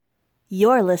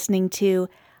You're listening to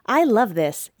I Love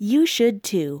This, You Should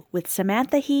Too with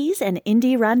Samantha Hees and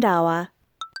Indy Randawa.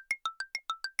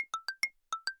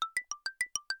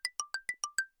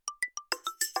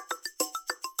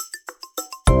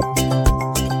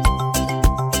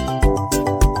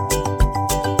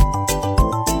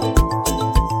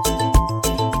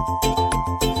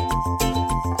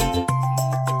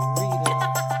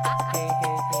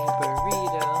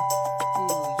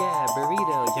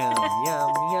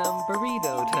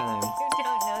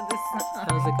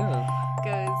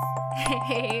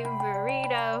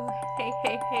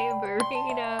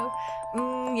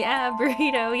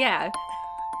 Burrito, yeah.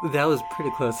 That was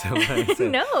pretty close to what I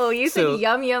said. No, you said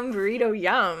yum, yum, burrito,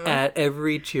 yum. At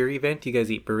every cheer event, you guys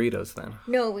eat burritos then?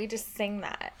 No, we just sing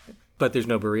that. But there's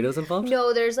no burritos involved?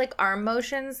 No, there's like arm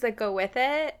motions that go with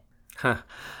it. Huh.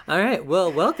 All right,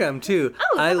 well, welcome to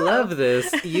I Love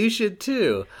This, You Should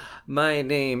Too. My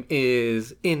name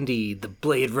is Indy, the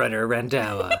Blade Runner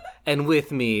Randawa. And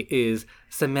with me is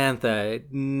Samantha,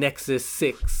 Nexus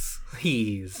 6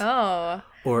 Hees. Oh.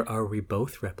 Or are we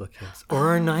both replicants?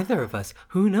 Or are neither of us?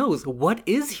 Who knows? What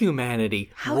is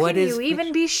humanity? How what can is you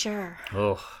even be sure?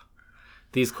 Oh,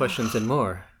 these questions and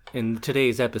more in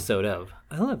today's episode of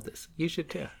I Love This. You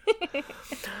should too.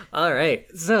 All right.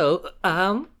 So,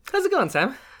 how's it going,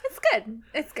 Sam? It's good.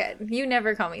 It's good. You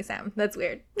never call me Sam. That's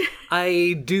weird.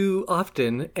 I do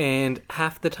often, and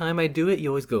half the time I do it, you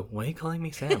always go, why are you calling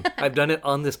me Sam? I've done it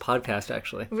on this podcast,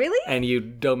 actually. Really? And you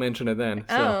don't mention it then.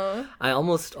 So I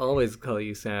almost always call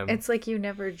you Sam. It's like you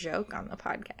never joke on the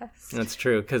podcast. That's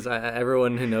true, because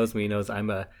everyone who knows me knows I'm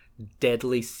a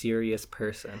deadly serious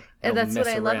person. And that's what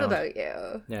I love about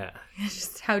you. Yeah. It's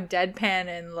just how deadpan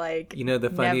and like you know the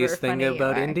funniest thing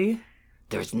about Indy?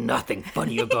 There's nothing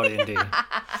funny about Indy.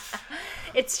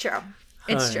 It's true.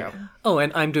 It's true. Oh,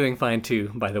 and I'm doing fine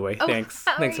too, by the way. Thanks.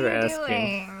 Thanks for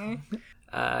asking.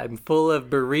 I'm full of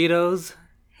burritos.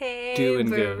 Hey, doing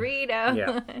burrito.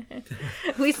 Good.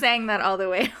 Yeah. We sang that all the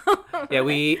way home. Yeah,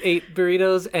 we ate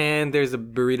burritos, and there's a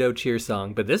burrito cheer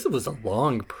song, but this was a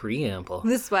long preamble.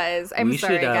 This was. I'm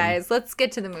sorry, guys. Let's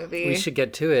get to the movie. We should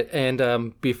get to it.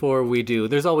 And before we do,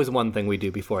 there's always one thing we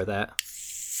do before that.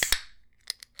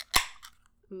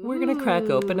 We're going to crack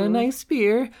open a nice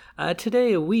beer.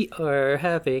 Today we are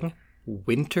having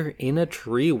Winter in a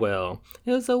Tree Well.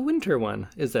 It was a winter one.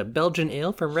 It's a Belgian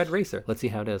ale from Red Racer. Let's see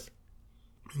how it is.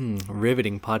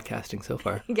 Riveting podcasting so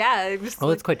far. Yeah.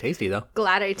 It's quite tasty though.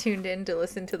 Glad I tuned in to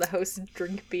listen to the host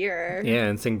drink beer. Yeah,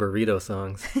 and sing burrito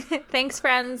songs. Thanks,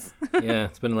 friends. Yeah,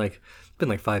 it's been like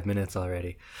 5 minutes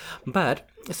already. But,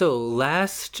 so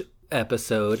last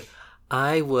episode,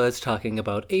 I was talking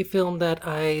about a film that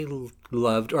I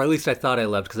loved, or at least I thought I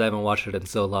loved because I haven't watched it in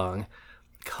so long,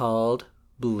 called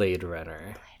Blade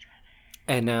Runner.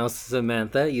 And now,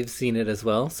 Samantha, you've seen it as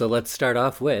well. So let's start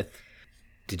off with,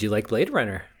 did you like Blade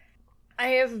Runner? I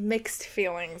have mixed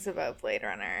feelings about Blade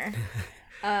Runner.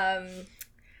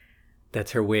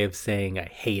 That's her way of saying I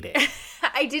hate it.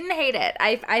 I didn't hate it.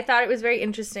 I thought it was very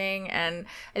interesting, and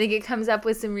I think it comes up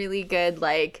with some really good,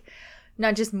 like,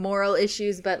 not just moral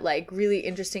issues, but like really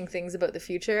interesting things about the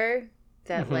future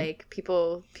that like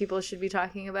people should be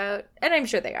talking about, and I'm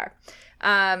sure they are.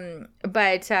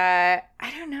 But I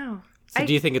don't know. So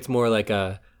do you think it's more like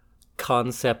a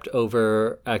concept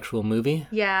over actual movie?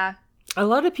 Yeah. A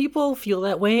lot of people feel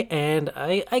that way, and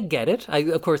I get it.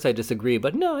 Of course I disagree,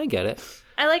 but no, I get it.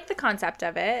 I like the concept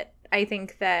of it. I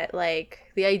think that like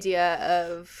the idea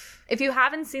of if you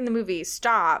haven't seen the movie,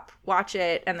 stop, watch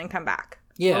it, and then come back.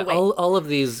 Yeah, all of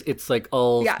these, it's like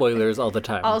all spoilers all the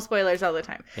time. All spoilers all the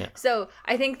time. Yeah. So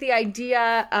I think the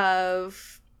idea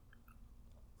of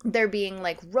there being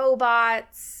like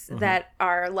robots that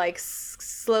are like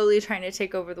slowly trying to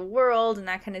take over the world and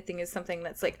that kind of thing is something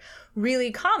that's like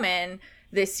really common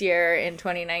this year in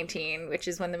 2019, which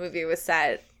is when the movie was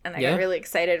set. And I got really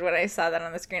excited when I saw that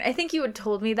on the screen. I think you had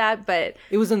told me that, but...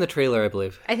 It was in the trailer, I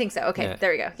believe. I think so. Okay, There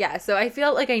we go. Yeah, so I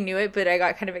felt like I knew it, but I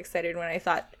got kind of excited when I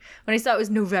saw it was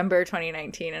November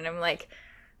 2019, and I'm like,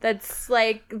 that's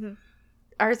like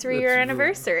our 3-year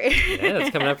anniversary. Yeah, it's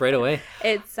coming up right away.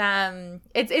 It's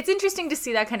interesting to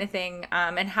see that kind of thing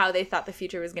and how they thought the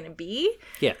future was going to be.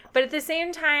 Yeah. But at the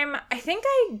same time, I think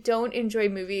I don't enjoy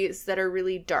movies that are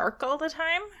really dark all the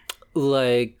time.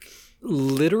 Like...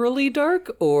 literally dark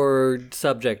or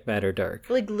subject matter dark?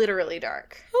 Like literally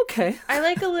dark. Okay. I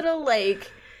like a little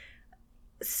like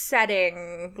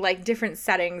setting, like different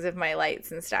settings of my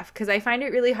lights and stuff, because I find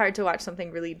it really hard to watch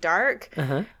something really dark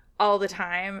all the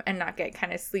time and not get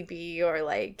kind of sleepy, or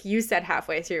like you said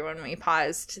halfway through when we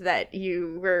paused that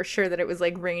you were sure that it was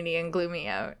like rainy and gloomy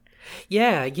out.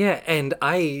 Yeah, yeah, and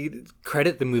I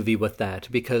credit the movie with that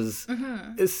because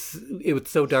it was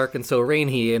so dark and so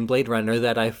rainy in Blade Runner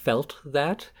that I felt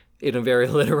that in a very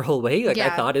literal way. Like, I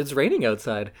Yeah. thought it's raining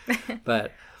outside.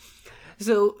 But,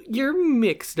 so you're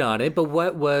mixed on it, but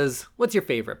what's your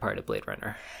favorite part of Blade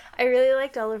Runner? I really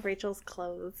liked all of Rachel's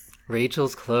clothes.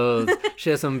 Rachel's clothes.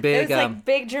 She has some It big, was like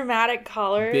big dramatic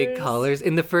collars. big collars.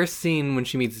 In the first scene when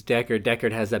she meets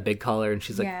Deckard has that big collar, and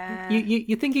she's like, Yeah.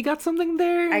 you think you got something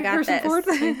there, I got Harrison this. Ford?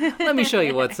 Let me show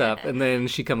you what's up. And then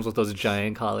she comes with those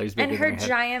giant collars. And bigger her than head.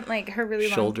 giant, like her really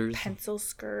Shoulders. long pencil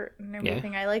skirt and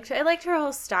everything. I liked her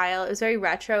whole style. It was very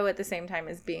retro at the same time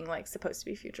as being like supposed to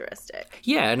be futuristic.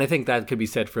 Yeah, and I think that could be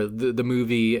said for the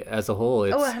movie as a whole.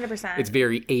 It's, 100%. It's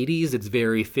very 80s, it's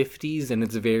very 50s, and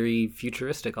it's very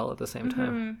futuristic all at the same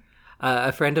time.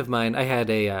 A friend of mine, I had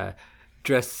a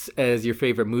dress as your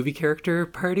favorite movie character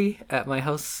party at my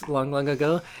house long, long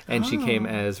ago, and she came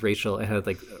as Rachel and had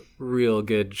like real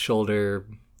good shoulder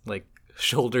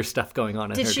stuff going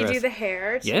on in Did her she dress. do the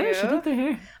hair too? Yeah, she did the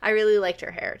hair. I really liked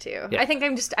her hair too. Yeah. I think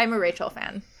I'm a Rachel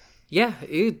fan. Yeah,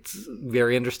 it's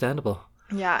very understandable.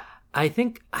 Yeah. I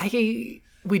think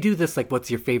we do this like, what's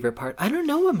your favorite part? I don't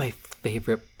know what my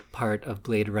favorite part of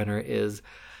Blade Runner is.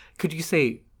 Could you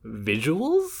say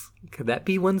visuals? Could that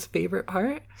be one's favorite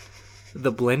part?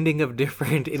 The blending of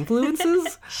different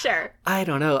influences? Sure. I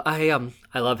don't know. I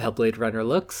love how Blade Runner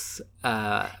looks.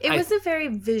 It was a very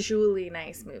visually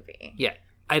nice movie. Yeah,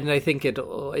 and I think it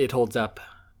holds up.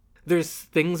 There's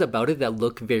things about it that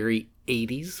look very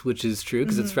 80s, which is true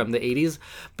because it's from the 80s,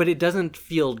 but it doesn't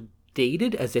feel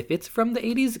dated as if it's from the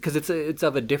 80s because it's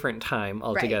of a different time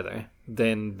altogether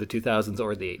than the 2000s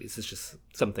or the 80s. It's just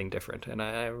something different, and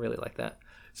I really like that.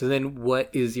 So then what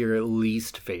is your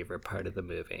least favorite part of the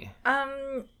movie?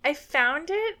 I found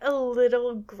it a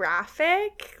little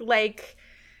graphic, like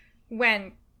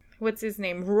when what's his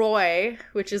name? Roy,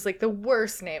 which is like the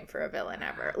worst name for a villain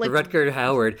ever. Like Rutger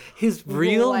Hauer. His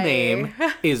real Roy. name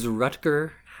is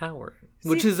Rutger Hauer,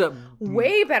 which is a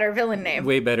way better villain name.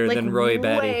 way better Like, than Roy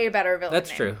Batty. Way better villain That's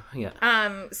name. true.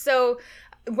 Yeah. So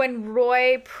when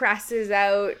Roy presses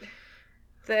out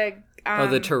the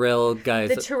the Tyrell guys.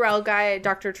 the Tyrell guy,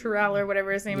 Dr. Tyrell or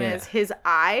whatever his name Yeah. is, his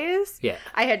eyes, Yeah.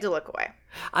 I had to look away.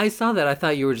 I saw that. I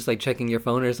thought you were just like checking your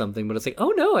phone or something, but it's like, oh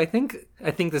no, I think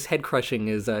this head crushing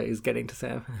is getting to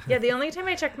Sam. Yeah, the only time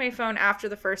I checked my phone after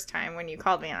the first time when you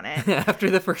called me on it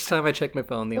After the first time I checked my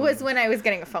phone, was when I was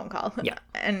getting a phone call. Yeah.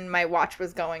 And my watch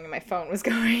was going and my phone was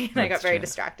going and I got That's very true.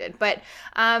 distracted. But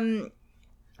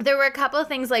there were a couple of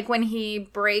things like when he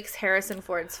breaks Harrison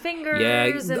Ford's fingers. Yeah,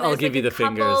 and I'll there's, give like, you a the couple,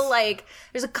 fingers. Like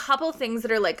there's a couple things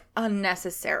that are like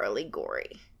unnecessarily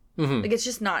gory. Mm-hmm. Like it's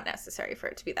just not necessary for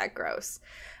it to be that gross.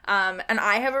 And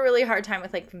I have a really hard time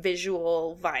with like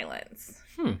visual violence.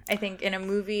 I think in a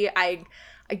movie I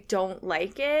don't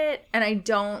like it, and I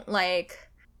don't like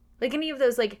any of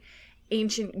those like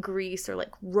ancient Greece or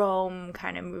like Rome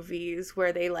kind of movies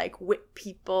where they like whip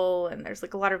people and there's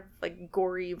like a lot of like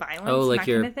gory violence Oh, and like that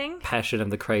your kind of thing. Passion of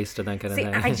the Christ and that kind See,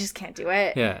 of thing. I just can't do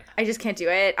it. Yeah. I just can't do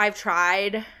it. I've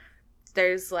tried.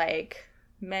 There's like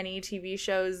many TV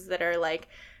shows that are like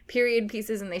period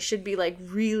pieces and they should be like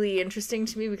really interesting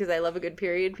to me because I love a good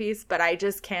period piece, but I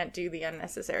just can't do the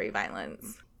unnecessary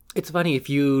violence. It's funny, if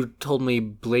you told me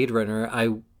Blade Runner,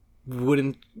 I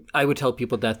would tell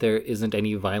people that there isn't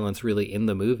any violence really in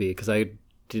the movie because I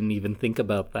didn't even think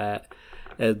about that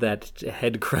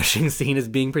head crushing scene as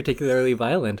being particularly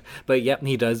violent. But yep,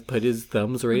 he does put his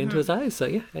thumbs right into his eyes. So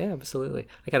yeah, absolutely.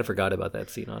 I kind of forgot about that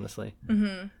scene, honestly.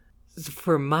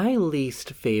 For my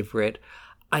least favorite,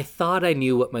 I thought I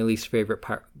knew what my least favorite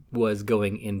part was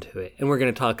going into it, and we're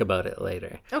going to talk about it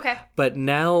later. Okay. But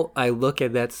now I look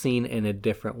at that scene in a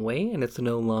different way, and it's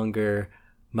no longer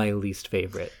my least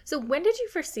favorite. So when did you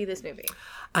first see this movie?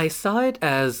 I saw it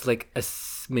as like a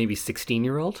maybe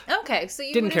 16-year-old. Okay, so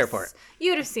you Didn't would care have for it.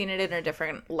 You would have seen it in a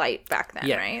different light back then,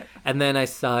 right? And then I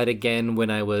saw it again when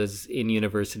I was in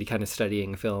university kind of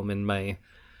studying film in my...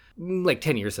 like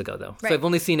 10 years ago, though. Right. So I've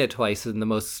only seen it twice, and the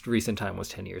most recent time was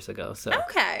 10 years ago. So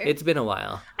Okay. it's been a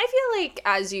while. I feel like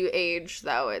as you age,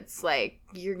 though, it's like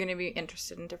you're going to be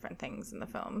interested in different things in the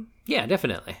film. Yeah,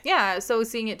 definitely. Yeah, so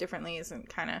seeing it differently isn't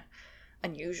kind of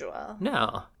unusual.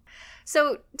 No.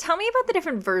 So tell me about the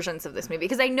different versions of this movie,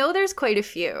 because I know there's quite a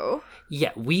few.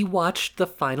 Yeah, we watched the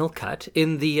final cut.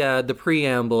 In the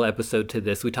preamble episode to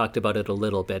this, we talked about it a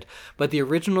little bit, but the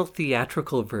original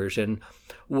theatrical version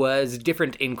was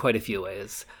different in quite a few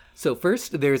ways. So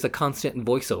first, there's a constant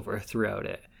voiceover throughout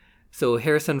it. So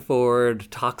Harrison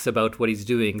Ford talks about what he's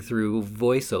doing through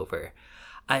voiceover.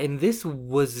 And this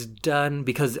was done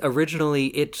because originally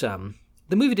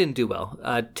the movie didn't do well.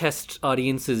 Test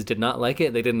audiences did not like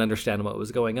it. They didn't understand what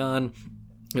was going on.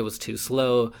 It was too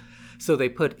slow. So they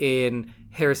put in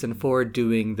Harrison Ford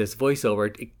doing this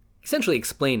voiceover, essentially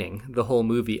explaining the whole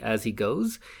movie as he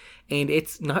goes. And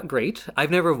it's not great.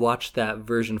 I've never watched that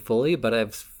version fully, but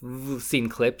I've seen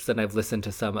clips and I've listened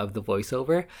to some of the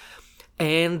voiceover.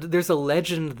 And there's a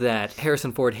legend that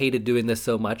Harrison Ford hated doing this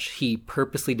so much, he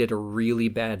purposely did a really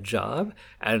bad job.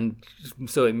 And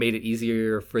so it made it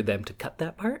easier for them to cut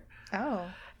that part. Oh.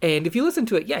 And if you listen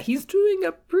to it, yeah, he's doing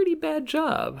a pretty bad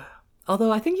job.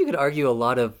 Although I think you could argue a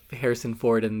lot of Harrison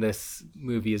Ford in this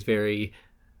movie is very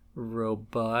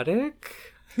robotic.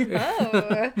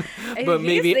 Oh, But he's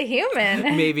maybe the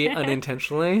human. maybe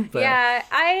unintentionally. But Yeah,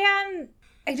 I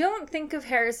don't think of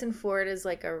Harrison Ford as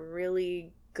like a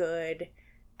really good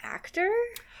actor.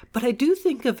 But I do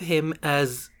think of him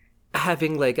as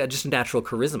having like just natural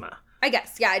charisma. I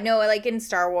guess, yeah, no, like in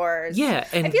Star Wars. Yeah,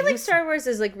 and I feel like this- Star Wars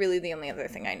is like really the only other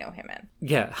thing I know him in.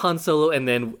 Yeah, Han Solo, and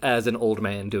then as an old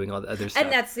man doing all the other stuff.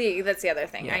 And that's the other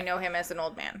thing. Yeah. I know him as an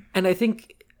old man. And I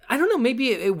think, I don't know, maybe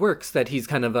it works that he's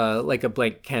kind of like a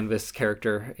blank canvas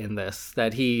character in this,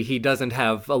 that he doesn't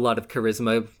have a lot of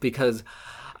charisma because,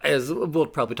 as we'll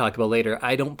probably talk about later,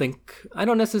 I don't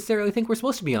necessarily think we're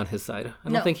supposed to be on his side. I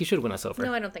don't No. think he should win us over.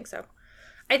 No, I don't think so.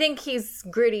 I think he's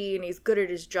gritty and he's good at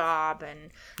his job, and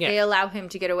they Yeah. allow him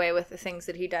to get away with the things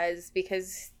that he does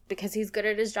because he's good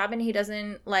at his job, and he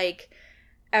doesn't like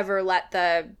ever let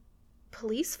the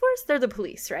police force. They're the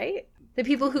police, right? The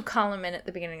people who call him in at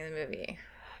the beginning of the movie.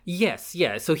 Yes,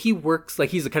 yeah. So he works like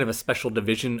he's a kind of a special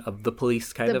division of the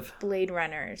police, kind The of. Blade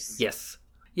Runners. Yes.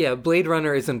 Yeah, Blade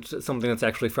Runner isn't something that's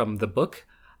actually from the book.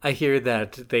 I hear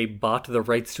that they bought the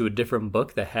rights to a different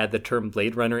book that had the term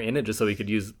Blade Runner in it just so we could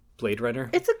use Blade Runner.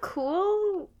 It's a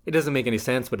cool. It doesn't make any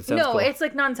sense, but it sounds No, cool. it's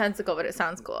like nonsensical, but it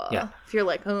sounds cool. Yeah. If you're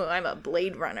like, oh, I'm a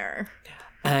Blade Runner.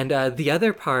 And the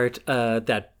other part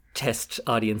that test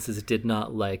audiences did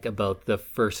not like about the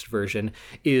first version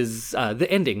is the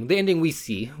ending. The ending we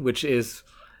see, which is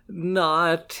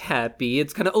not happy.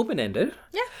 It's kind of open-ended.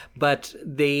 Yeah. But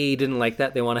they didn't like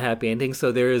that. They want a happy ending.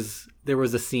 So there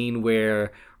was a scene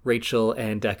where Rachel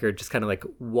and Deckard just kind of like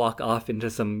walk off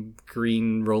into some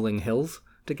green rolling hills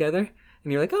together.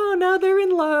 And you're like, oh, now they're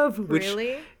in love. Which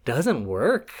Really? doesn't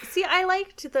work. See, I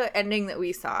liked the ending that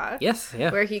we saw. Yes, yeah.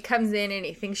 Where he comes in and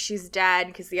he thinks she's dead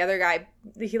because the other guy,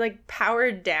 he like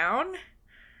powered down.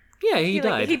 Yeah, he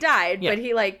died. He died, Yeah. but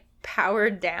he like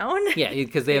powered down. Yeah,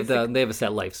 because they have a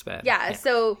set lifespan. Yeah,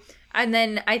 so, and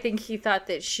then I think he thought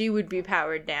that she would be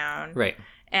powered down. Right.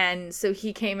 And so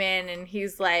he came in and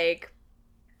he's like,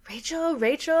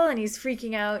 Rachel, and he's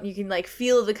freaking out. And you can like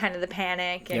feel the kind of the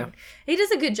panic. And Yeah. he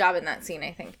does a good job in that scene,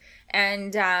 I think.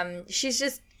 And she's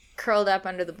just curled up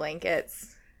under the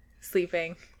blankets,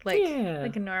 sleeping like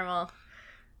a normal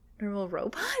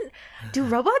robot. Do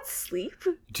robots sleep?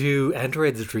 Do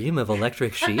androids dream of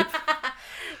electric sheep?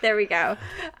 There we go.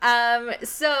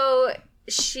 So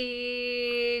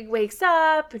she wakes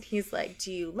up and he's like,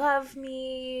 do you love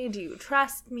me? Do you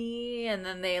trust me? And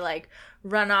then they like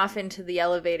run off into the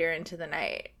elevator into the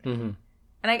night. Mm-hmm.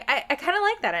 And I kind of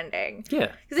like that ending.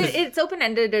 Yeah. Because it's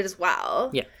open-ended as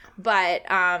well. Yeah. But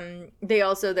they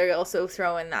also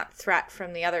throw in that threat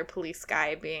from the other police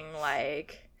guy being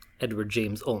like, Edward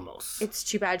James Olmos. it's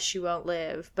too bad she won't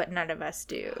live, but none of us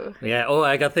do. Yeah. Oh,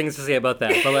 I got things to say about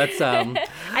that. But let's.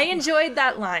 I enjoyed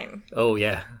that line. Oh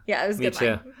yeah. Yeah, it was a Me good too.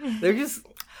 line. They're just.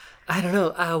 I don't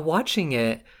know. Watching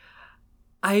it,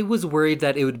 I was worried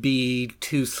that it would be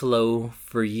too slow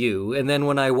for you, and then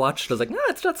when I watched, I was like, no,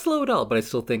 it's not slow at all. But I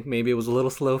still think maybe it was a little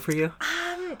slow for you.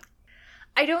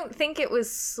 I don't think it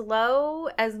was slow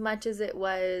as much as it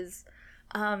was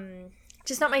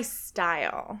just not my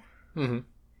style. Mm-hmm.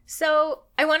 So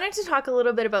I wanted to talk a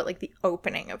little bit about like the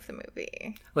opening of the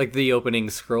movie. Like the opening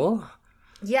scroll.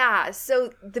 Yeah,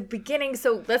 so the beginning,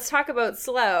 so let's talk about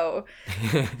slow.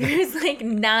 There's like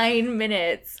 9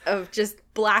 minutes of just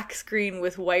black screen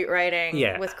with white writing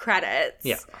with credits.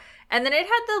 Yeah. And then it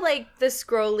had the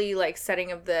scrolly like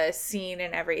setting of the scene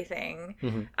and everything.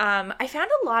 Mm-hmm. I found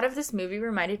a lot of this movie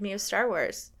reminded me of Star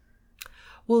Wars.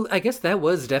 Well, I guess that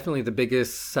was definitely the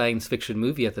biggest science fiction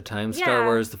movie at the time. Star Yeah.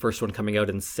 Wars, the first one coming out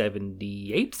in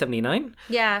 78, 79.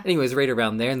 Yeah. Anyways, right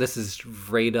around there, and this is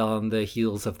right on the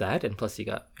heels of that, and plus you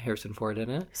got Harrison Ford in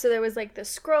it. So there was like the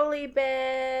scrolly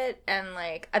bit and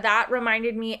like that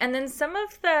reminded me, and then some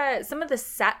of the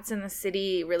sets in the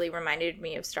city really reminded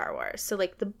me of Star Wars. So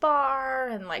like the bar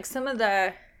and like some of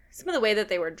the way that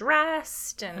they were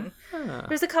dressed, and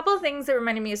there's a couple of things that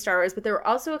reminded me of Star Wars, but there were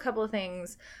also a couple of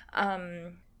things.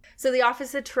 So the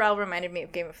office at Terrell reminded me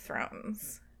of Game of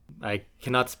Thrones. I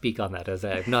cannot speak on that as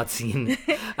I have not seen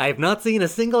a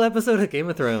single episode of Game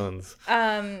of Thrones.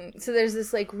 So there's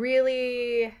this like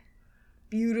really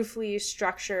beautifully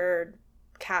structured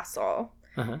castle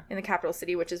in the capital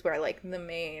city, which is where like the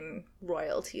main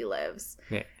royalty lives.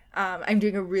 Yeah. I'm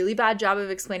doing a really bad job of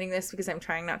explaining this because I'm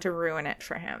trying not to ruin it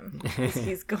for him because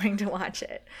he's going to watch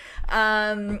it.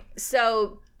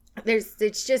 So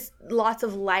it's just lots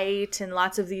of light and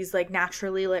lots of these like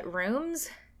naturally lit rooms.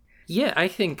 Yeah, I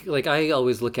think, like, I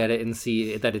always look at it and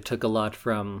see that it took a lot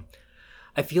from...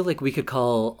 I feel like we could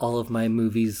call all of my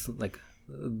movies, like,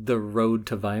 the road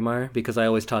to Weimar, because I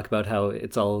always talk about how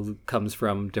it's all comes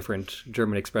from different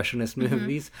German expressionist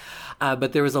movies.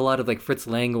 But there was a lot of, like, Fritz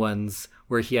Lang ones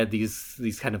where he had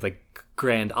these kind of, like,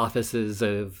 grand offices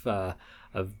of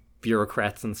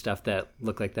bureaucrats and stuff that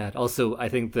look like that. Also, I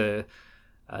think the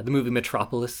movie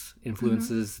Metropolis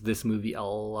influences this movie a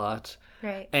lot.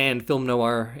 Right. And film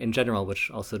noir in general, which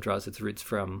also draws its roots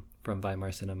from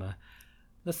Weimar cinema.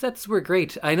 The sets were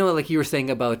great. I know, like you were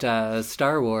saying about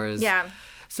Star Wars. Yeah.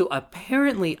 So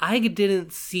apparently, I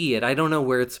didn't see it. I don't know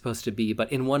where it's supposed to be,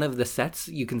 but in one of the sets,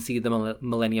 you can see the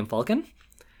Millennium Falcon.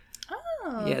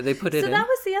 Oh. Yeah, they put it in. So that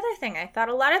was the other thing. I thought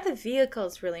a lot of the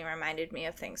vehicles really reminded me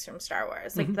of things from Star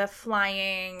Wars. Like the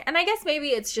flying. And I guess maybe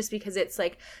it's just because it's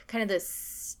like kind of the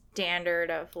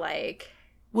standard of like...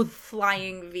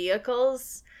 flying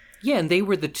vehicles. Yeah, and they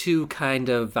were the two kind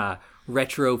of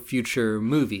retro future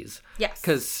movies. Yes.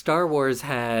 Because Star Wars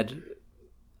had,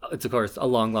 it's of course a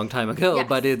long, long time ago, Yes.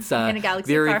 but it's In a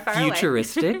galaxy very far, far away.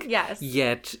 futuristic. Yes.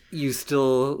 Yet you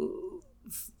still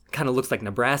kind of looks like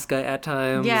Nebraska at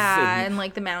times. Yeah, and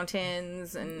like the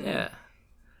mountains and... Yeah.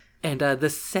 And the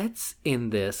sets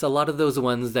in this, a lot of those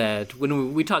ones that,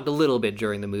 when we talked a little bit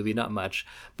during the movie, not much,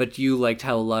 but you liked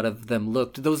how a lot of them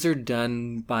looked, those are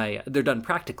they're done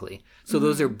practically. So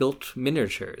those are built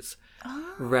miniatures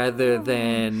rather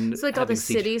than... So like all the having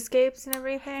cityscapes and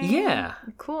everything? Yeah.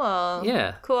 Cool.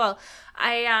 Yeah. Cool.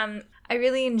 I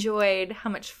really enjoyed how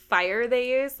much fire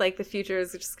they used. Like the future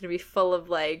is just going to be full of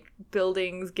like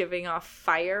buildings giving off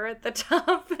fire at the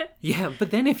top. Yeah,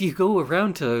 but then if you go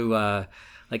around to...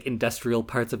 like industrial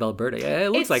parts of Alberta. Yeah,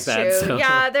 it looks like that. True. So.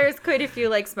 Yeah, there's quite a few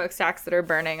like smokestacks that are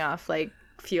burning off like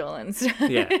fuel and stuff.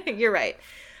 Yeah. You're right.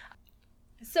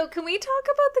 So can we talk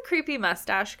about the creepy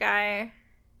mustache guy?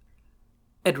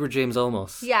 Edward James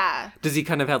Olmos. Yeah. Does he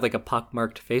kind of have like a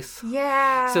pockmarked face?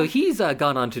 Yeah. So he's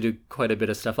gone on to do quite a bit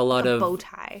of stuff. A lot of bow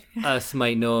tie. us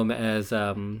might know him as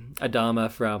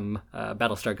Adama from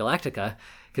Battlestar Galactica,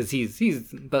 because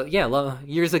but yeah,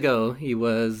 years ago he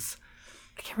was...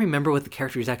 I can't remember what the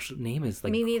character's actual name is.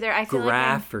 Like Me neither. I feel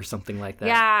Graf or something like that.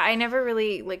 Yeah, I never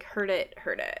really like heard it.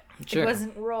 Sure. It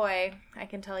wasn't Roy. I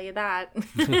can tell you that.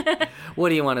 What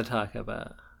do you want to talk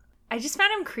about? I just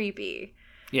found him creepy.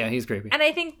 Yeah, he's creepy. And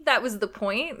I think that was the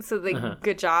point. So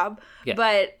good job. Yeah.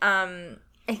 But I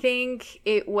think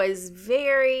it was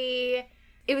very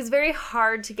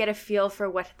hard to get a feel for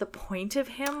what the point of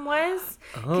him was.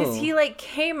 Because he like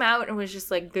came out and was just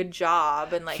like, good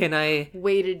job. And like,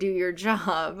 way to do your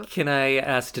job. Can I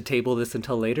ask to table this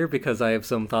until later? Because I have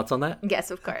some thoughts on that.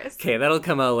 Yes, of course. Okay, that'll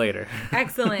come out later.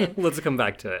 Excellent. Let's come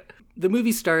back to it. The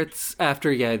movie starts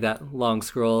after, that long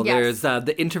scroll. Yes. There's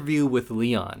the interview with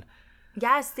Leon.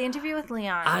 Yes, the interview with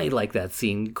Leon. I like that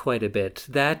scene quite a bit.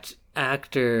 That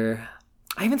actor...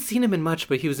 I haven't seen him in much,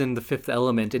 but he was in The Fifth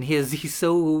Element, and he's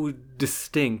so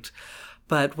distinct.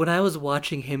 But when I was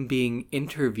watching him being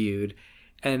interviewed,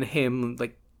 and him,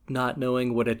 like, not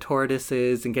knowing what a tortoise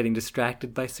is and getting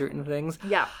distracted by certain things,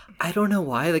 yeah, I don't know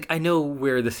why. Like, I know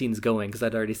where the scene's going, because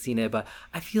I'd already seen it, but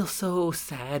I feel so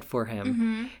sad for him.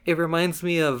 Mm-hmm. It reminds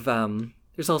me of...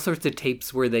 there's all sorts of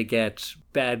tapes where they get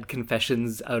bad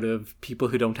confessions out of people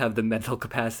who don't have the mental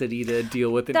capacity to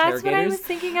deal with interrogators. That's what I was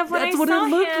thinking of when That's I what saw it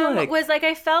looked him. like. Was like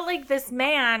I felt like this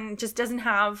man just doesn't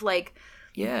have like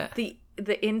the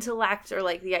intellect or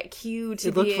like the IQ to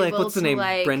it looked be like able what's the to name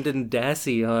like Brendan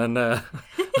Dassey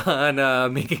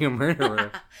on Making a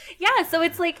Murderer. Yeah, so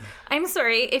it's like, I'm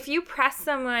sorry, if you press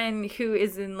someone who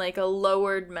is in like a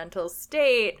lowered mental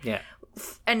state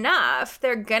enough,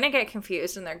 they're gonna get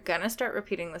confused and they're gonna start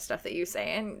repeating the stuff that you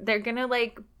say, and they're gonna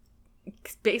like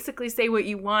basically say what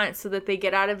you want so that they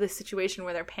get out of the situation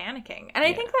where they're panicking. And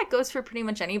I think that goes for pretty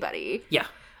much anybody. Yeah.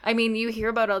 I mean, you hear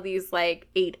about all these like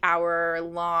 8-hour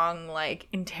long like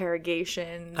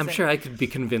interrogations. I'm sure I could be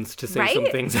convinced to say some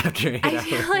things after 8 hours. I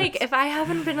feel like if I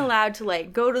haven't been allowed to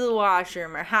like go to the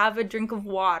washroom or have a drink of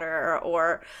water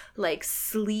or like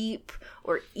sleep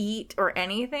or eat or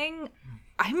anything,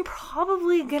 I'm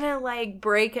probably gonna like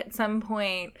break at some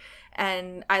point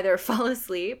and either fall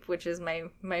asleep, which is my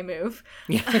move,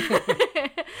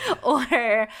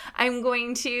 or I'm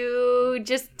going to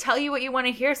just tell you what you want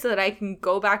to hear so that I can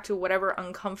go back to whatever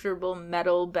uncomfortable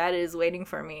metal bed is waiting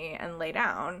for me and lay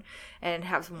down and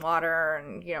have some water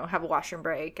and, you know, have a washroom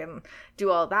break and do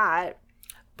all that.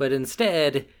 But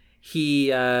instead,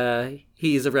 he's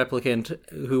a replicant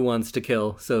who wants to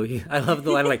kill. So I love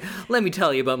the line like, "Let me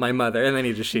tell you about my mother," and then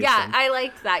he just shoots him. I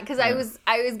liked that because I was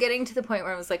getting to the point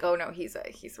where I was like, "Oh no, he's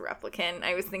a replicant."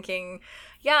 I was thinking,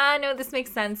 yeah, no, this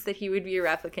makes sense that he would be a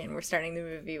replicant. We're starting the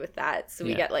movie with that, so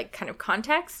we get like kind of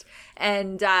context.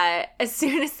 And as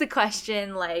soon as the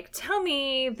question like, "Tell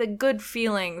me the good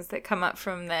feelings that come up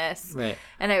from this," Right.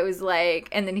 and I was like,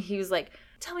 and then he was like,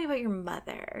 "Tell me about your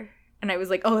mother." And I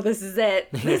was like, "Oh, this is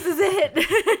it. This is it.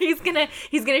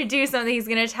 he's gonna do something. He's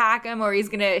gonna attack him, or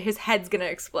his head's gonna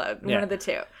explode. Yeah. One of the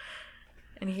two."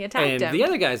 And he attacked him. And the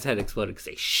other guy's head exploded because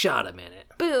they shot him in it.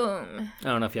 Boom. I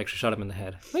don't know if he actually shot him in the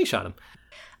head. They shot him.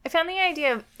 I found the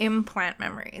idea of implant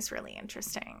memories really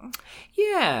interesting.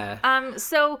 Yeah.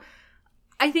 So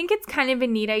I think it's kind of a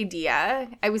neat idea.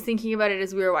 I was thinking about it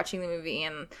as we were watching the movie,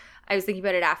 and I was thinking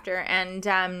about it after. And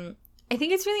I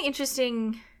think it's really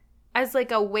interesting as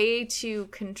like a way to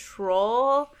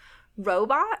control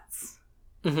robots.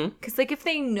 Because like if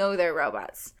they know they're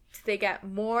robots, do they get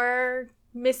more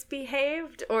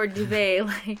misbehaved, or do they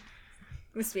like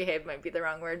misbehaved might be the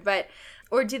wrong word, but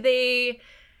or do they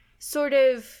sort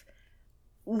of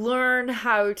learn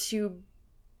how to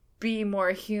be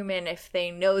more human if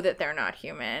they know that they're not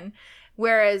human?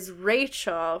 Whereas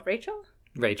Rachel,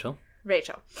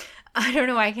 I don't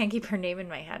know why I can't keep her name in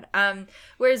my head.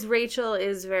 Whereas Rachel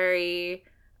is very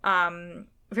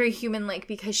human-like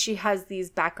because she has these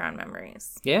background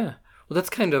memories. Yeah. Well, that's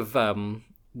kind of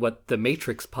what the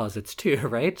Matrix posits too,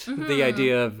 right? The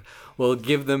idea of, well,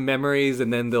 give them memories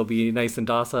and then they'll be nice and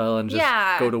docile and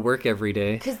just go to work every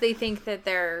day. Because they think that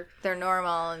they're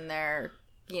normal and they're,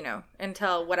 you know,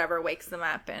 until whatever wakes them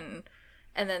up, and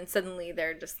then suddenly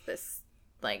they're just this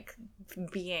like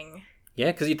being.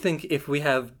 Yeah, because you'd think if we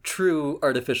have true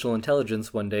artificial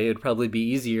intelligence one day, it'd probably be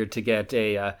easier to get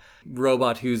a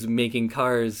robot who's making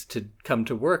cars to come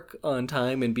to work on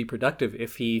time and be productive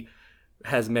if he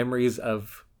has memories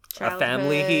of a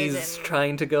family he's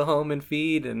trying to go home and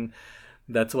feed, and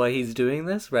that's why he's doing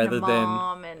this rather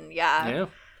mom than... and I found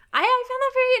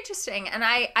that very interesting, and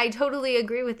I totally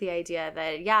agree with the idea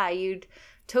that, you'd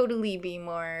totally be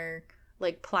more,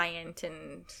 like, pliant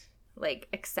and... like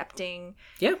accepting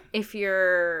if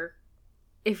you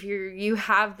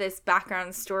have this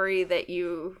background story that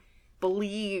you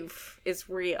believe is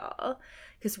real,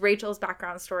 because Rachel's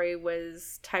background story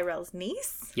was Tyrell's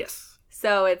niece. Yes.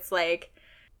 So it's like,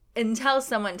 until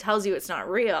someone tells you it's not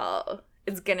real,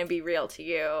 it's gonna be real to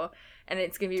you, and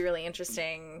it's gonna be really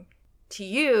interesting to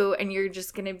you, and you're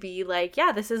just gonna be like,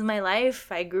 yeah, this is my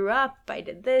life, I grew up, I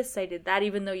did this, I did that,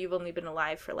 even though you've only been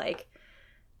alive for like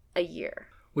a year.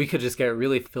 We could just get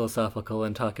really philosophical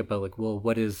and talk about, like, well,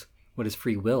 what is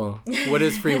free will? What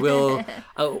is free will?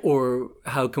 Or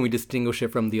how can we distinguish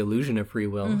it from the illusion of free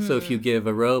will? So if you give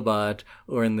a robot,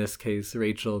 or in this case,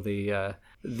 Rachel, the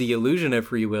illusion of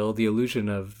free will, the illusion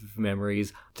of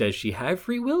memories, does she have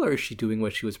free will, or is she doing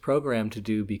what she was programmed to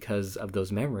do because of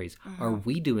those memories? Are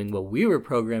we doing what we were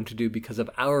programmed to do because of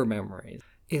our memories?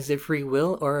 Is it free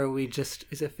will, or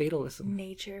is it fatalism?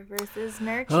 Nature versus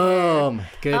nurture. Oh, my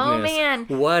goodness. Oh, man.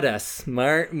 What a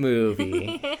smart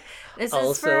movie. This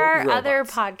also is for our robots. other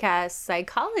podcast,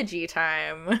 Psychology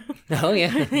Time. Oh,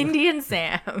 yeah. With Indian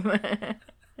Sam.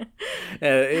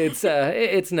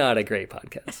 It's not a great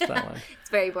podcast, that one. It's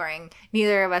very boring.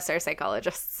 Neither of us are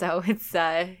psychologists, so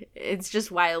it's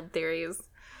just wild theories.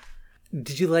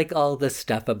 Did you like all the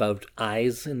stuff about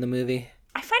eyes in the movie?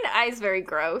 I find eyes very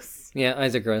gross. Yeah,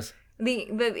 eyes are gross.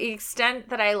 The extent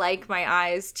that I like my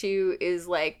eyes to is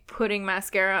like putting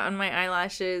mascara on my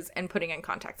eyelashes and putting in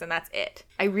contacts, and that's it.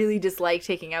 I really dislike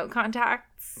taking out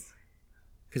contacts.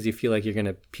 Because you feel like you're going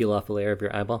to peel off a layer of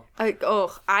your eyeball?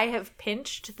 I have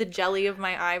pinched the jelly of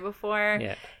my eye before.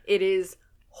 Yeah. It is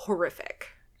horrific.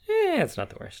 Yeah, it's not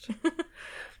the worst.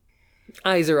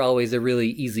 Eyes are always a really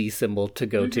easy symbol to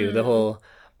go to. The whole...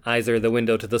 eyes are the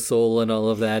window to the soul and all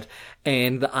of that.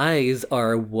 And the eyes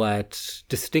are what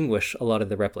distinguish a lot of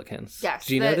the replicants. Yes.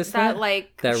 Do you notice that?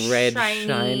 That red shiny,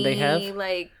 shine they have?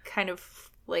 Like, kind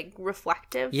of, like,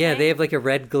 reflective Yeah, thing. they have like a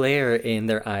red glare in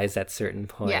their eyes at certain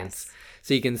points. Yes.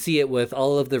 So you can see it with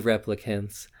all of the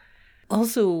replicants.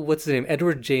 Also, what's his name?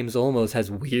 Edward James Olmos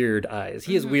has weird eyes.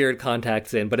 He has weird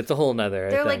contacts in, but it's a whole nother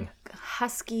They're thing. like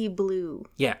husky blue.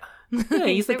 Yeah. Yeah,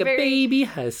 he's like a baby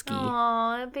husky.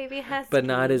 Oh, a baby husky. But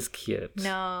not as cute.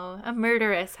 No, a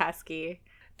murderous husky.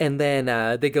 And then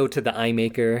they go to the eye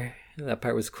maker. That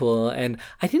part was cool. And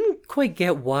I didn't quite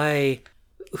get why...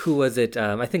 Who was it?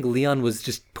 I think Leon was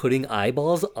just putting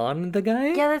eyeballs on the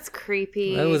guy. Yeah, that's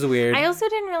creepy. That was weird. I also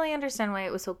didn't really understand why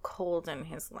it was so cold in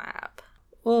his lab.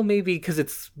 Well, maybe because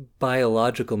it's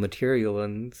biological material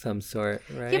in some sort,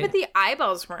 right? Yeah, but the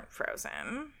eyeballs weren't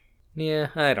frozen. Yeah,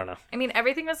 I don't know. I mean,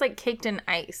 everything was like caked in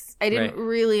ice. I didn't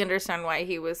really understand why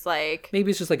he was like... Maybe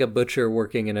it's just like a butcher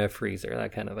working in a freezer,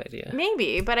 that kind of idea.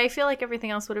 Maybe, but I feel like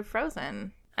everything else would have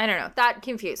frozen. I don't know. That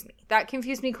confused me. That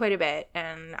confused me quite a bit.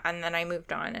 And then I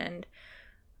moved on and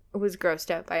was grossed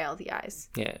out by all the eyes.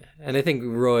 Yeah. And I think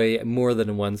Roy more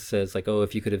than once says, like, oh,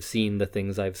 if you could have seen the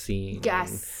things I've seen.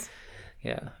 Yes.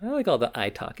 And, yeah. I like all the eye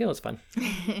talk. It was fun.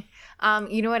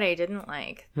 You know what I didn't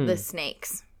like? The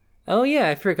snakes. Oh, yeah.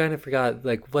 I forgot.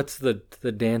 Like, what's the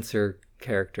dancer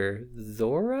character?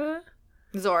 Zora?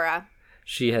 Zora.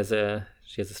 She has a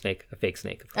snake, a fake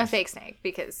snake, of course. A fake snake,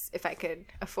 because if I could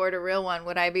afford a real one,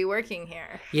 would I be working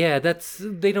here? Yeah,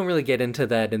 they don't really get into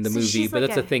that in the movie, but like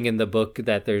that's a thing in the book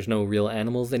that there's no real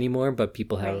animals anymore, but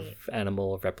people have Right.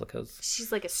 animal replicas.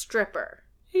 She's like a stripper.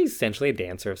 He's essentially a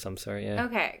dancer of some sort, yeah.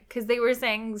 Okay, because they were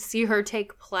saying see her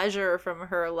take pleasure from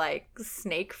her like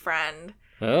snake friend,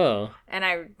 Oh, and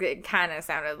it kind of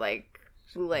sounded like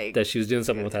that she was doing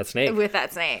something with that snake. with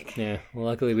that snake. Yeah, well,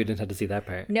 luckily we didn't have to see that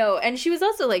part. No, and she was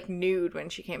also like nude when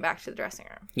she came back to the dressing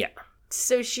room. Yeah.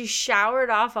 So she showered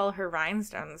off all her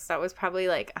rhinestones. That was probably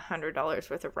like $100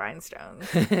 worth of rhinestones.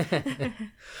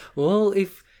 Well,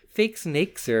 if fake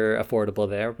snakes are affordable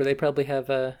there, but they probably have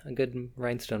a good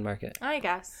rhinestone market. I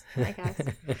guess.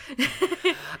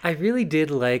 I really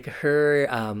did like her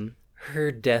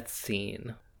death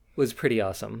scene. Was pretty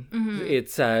awesome. Mm-hmm.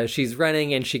 It's she's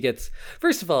running and she gets,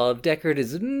 first of all, Deckard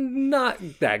is not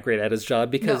that great at his job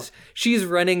because she's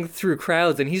running through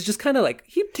crowds and he's just kind of like,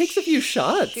 he takes a few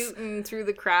shots. Shooting through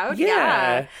the crowd?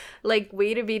 Yeah. Like,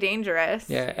 way to be dangerous.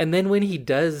 Yeah, and then when he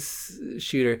does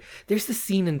shoot her, there's the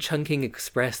scene in Chungking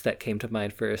Express that came to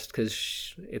mind first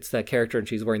because it's that character and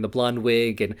she's wearing the blonde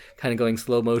wig and kind of going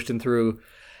slow motion through.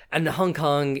 And Hong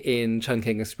Kong in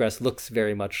Chungking Express looks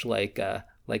very much like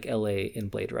LA in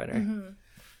Blade Runner. Mm-hmm.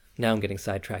 Now I'm getting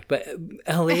sidetracked, but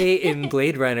LA in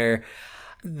Blade Runner,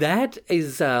 that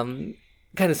is kind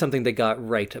of something they got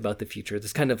right about the future.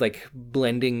 This kind of like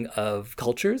blending of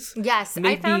cultures. Yes,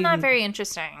 maybe, I found that very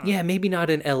interesting. Yeah, maybe not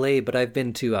in LA, but I've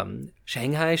been to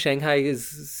Shanghai. Shanghai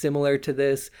is similar to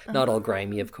this. Not all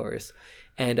grimy, of course.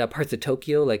 And parts of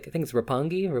Tokyo, like I think it's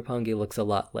Roppongi. Roppongi looks a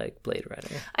lot like Blade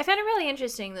Runner. I found it really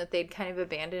interesting that they'd kind of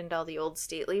abandoned all the old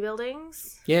stately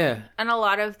buildings. Yeah. And a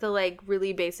lot of the like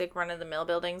really basic run-of-the-mill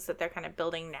buildings that they're kind of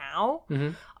building now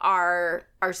mm-hmm. are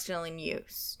still in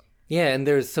use. Yeah, and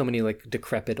there's so many like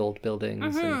decrepit old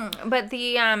buildings. Mm-hmm. But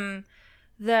the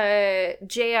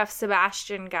J.F.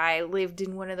 Sebastian guy lived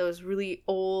in one of those really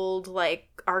old, like,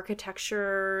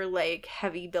 architecture, like,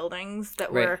 heavy buildings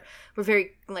that were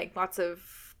very, like, lots of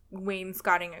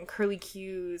wainscoting and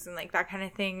curlicues and, like, that kind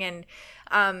of thing. And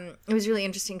it was really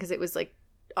interesting because it was, like,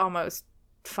 almost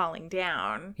falling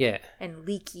down. Yeah. And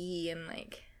leaky and,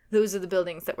 like, those are the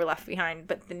buildings that were left behind.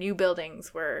 But the new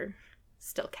buildings were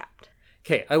still kept.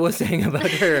 Okay, I was saying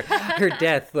about her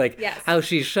death, like how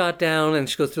she's shot down and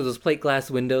she goes through those plate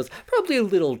glass windows. Probably a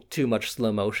little too much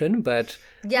slow motion, but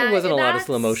there wasn't a lot of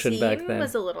slow motion back then. It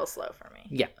was a little slow for me.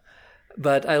 Yeah,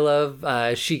 but I love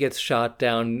she gets shot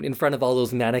down in front of all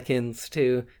those mannequins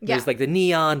too. There's like the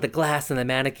neon, the glass, and the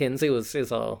mannequins. It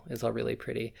was all really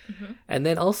pretty. Mm-hmm. And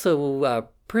then also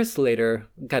Pris later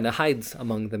kind of hides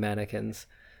among the mannequins,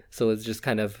 so it's just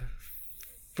kind of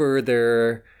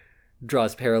further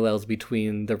draws parallels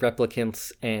between the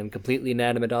replicants and completely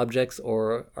inanimate objects,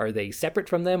 or are they separate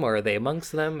from them, or are they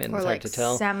amongst them? And it's hard to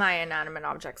tell. Semi-inanimate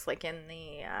objects, like in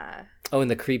the in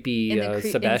the creepy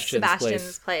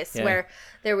Sebastian's place, where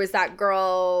there was that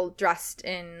girl dressed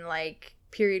in like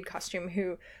period costume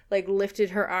who like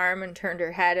lifted her arm and turned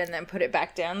her head and then put it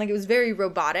back down. Like it was very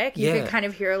robotic. You could kind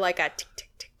of hear like a tick tick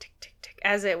tick tick tick tick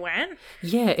as it went.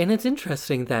 Yeah, and it's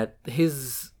interesting that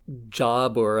his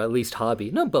job, or at least hobby,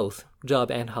 not both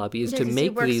job and hobby, is to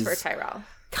make these for Tyrell.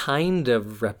 Kind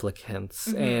of replicants,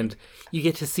 mm-hmm. and you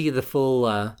get to see the full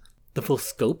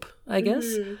scope, I guess,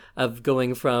 mm-hmm. of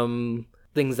going from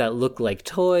things that look like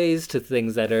toys to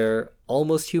things that are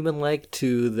almost human-like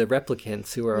to the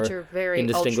replicants who are very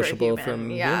indistinguishable from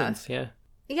humans. Yeah,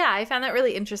 I found that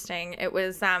really interesting. It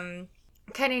was kind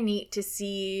of neat to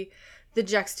see the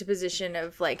juxtaposition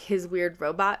of like his weird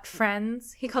robot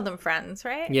friends. He called them friends,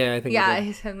 right? Yeah, I think. Yeah,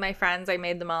 he said, my friends, I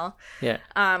made them all. Yeah.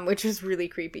 Which was really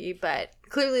creepy. But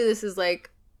clearly this is like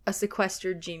a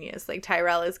sequestered genius. Like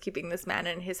Tyrell is keeping this man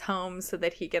in his home so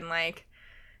that he can like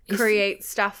create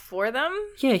stuff for them.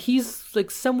 Yeah, he's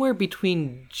like somewhere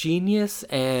between genius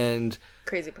and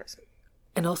Crazy person.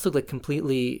 and also like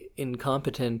completely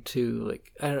incompetent to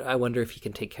like. I wonder if he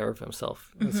can take care of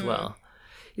himself as well.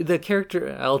 The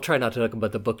character, I'll try not to talk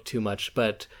about the book too much,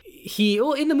 but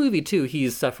in the movie too,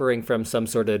 he's suffering from some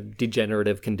sort of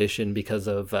degenerative condition because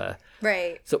of,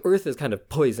 Right. so Earth is kind of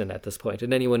poison at this point,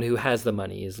 and anyone who has the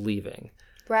money is leaving.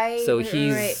 Right. So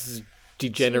he's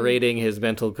degenerating, his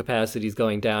mental capacity's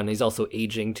going down, and he's also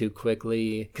aging too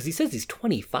quickly, because he says he's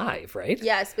 25, right?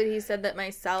 Yes, but he said that my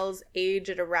cells age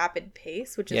at a rapid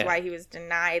pace, which is Yeah. why he was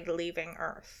denied leaving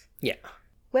Earth. Yeah.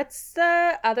 What's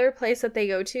the other place that they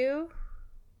go to?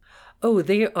 Oh,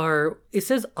 they are, it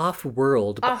says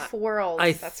off-world. but Off-world.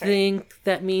 I That's think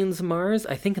that means Mars.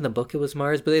 I think in the book it was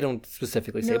Mars, but they don't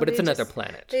specifically say, No, but it's they another just-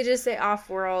 planet. They just say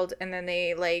off-world, and then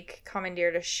they, like,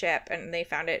 commandeered a ship, and they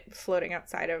found it floating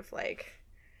outside of, like,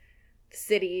 the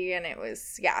city, and it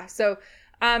was, yeah. So,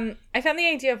 I found the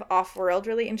idea of off-world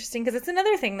really interesting, because it's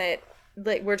another thing that,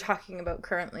 like, we're talking about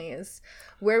currently is,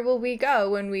 where will we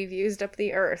go when we've used up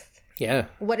the Earth? Yeah.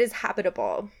 What is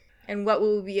habitable? And what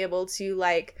will we be able to,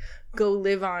 like, go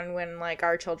live on when, like,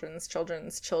 our children's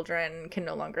children can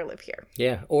no longer live here?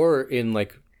 Yeah, or in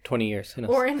like 20 years. Who knows?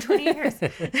 Or in 20 years.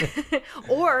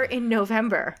 Or in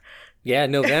November. Yeah,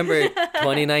 November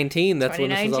 2019. That's when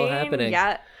this is all happening.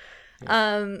 Yeah.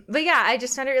 But yeah, I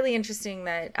just found it really interesting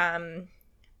that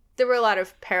there were a lot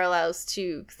of parallels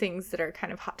to things that are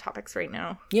kind of hot topics right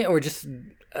now. Yeah, or just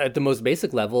at the most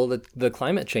basic level, the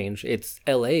climate change. It's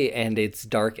LA and it's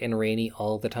dark and rainy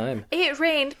all the time. It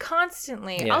rained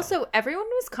constantly. Yeah. Also, everyone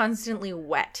was constantly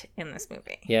wet in this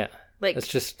movie. Yeah. Like, That's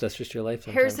just your life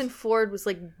sometimes. Harrison Ford was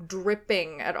like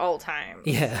dripping at all times.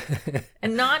 Yeah.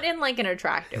 And not in like an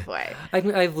attractive way.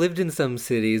 I've lived in some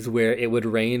cities where it would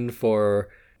rain for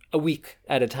a week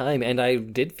at a time, and I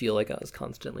did feel like I was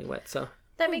constantly wet, so.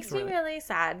 That makes me really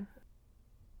sad.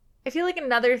 I feel like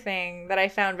another thing that I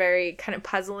found very kind of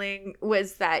puzzling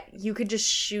was that you could just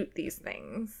shoot these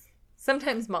things.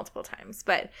 Sometimes multiple times,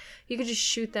 but you could just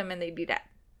shoot them and they'd be dead.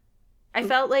 I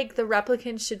felt like the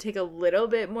replicants should take a little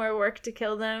bit more work to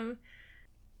kill them.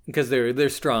 Because they're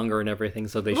stronger and everything,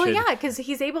 so they should. Well, yeah, because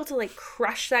he's able to like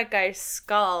crush that guy's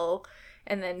skull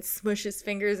and then smush his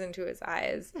fingers into his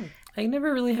eyes. I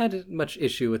never really had much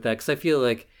issue with that, because I feel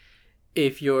like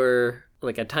if you're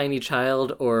like a tiny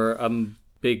child or a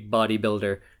big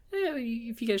bodybuilder,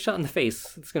 if you get shot in the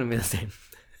face, it's going to be the same.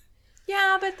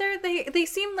 Yeah, but they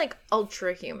seem like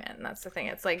ultra human. That's the thing.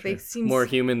 It's like they seem More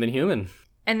human than human.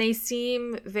 and they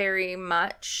seem very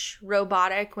much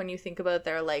robotic when you think about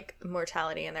their like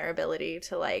mortality and their ability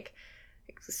to like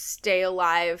stay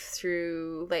alive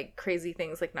through like crazy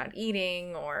things like not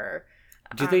eating or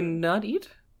Do they not eat?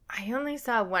 I only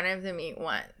saw one of them eat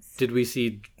once. Did we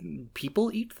see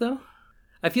people eat, though?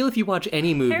 I feel if you watch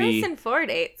any movie, Harrison Ford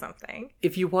ate something.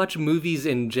 if you watch movies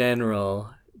in general,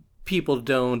 people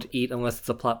don't eat unless it's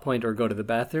a plot point or go to the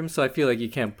bathroom, so I feel like you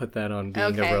can't put that on being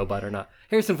Okay. a robot or not.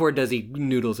 Harrison Ford does eat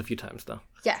noodles a few times, though.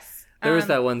 Yes. There was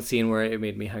that one scene where it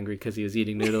made me hungry because he was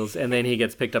eating noodles, and then he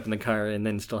gets picked up in the car and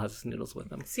then still has his noodles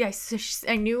with him. See,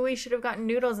 I knew we should have gotten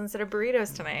noodles instead of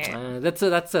burritos tonight.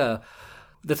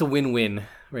 That's a win-win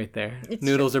right there. It's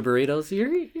Noodles or burritos, you're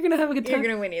gonna have a good You're time.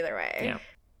 gonna win either way. Yeah.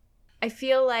 I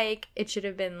feel like it should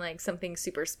have been like something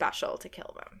super special to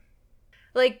kill them.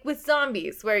 Like with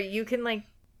zombies, where you can like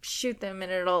shoot them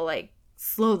and it'll like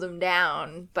slow them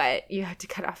down, but you have to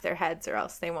cut off their heads or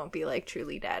else they won't be like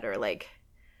truly dead or like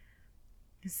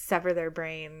sever their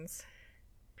brains.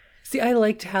 See, I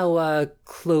liked how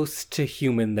close to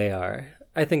human they are.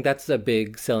 I think that's a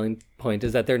big selling point,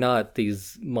 is that they're not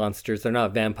these monsters. They're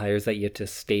not vampires that you have to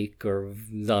stake or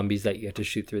zombies that you have to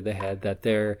shoot through the head. That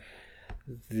they're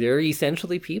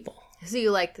essentially people. So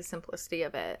you like the simplicity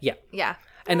of it. Yeah. Yeah.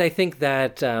 And I think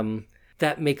that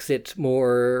that makes it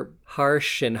more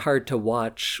harsh and hard to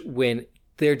watch when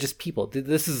they're just people.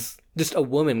 This is just a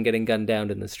woman getting gunned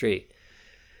down in the street.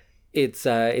 It's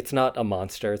not a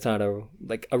monster. It's not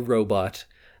a robot.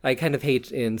 I kind of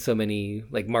hate in so many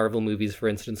like Marvel movies, for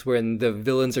instance, when the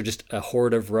villains are just a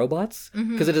horde of robots,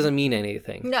 because it doesn't mean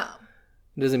anything. No.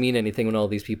 It doesn't mean anything when all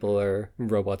these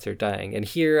robots are dying. And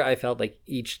here I felt like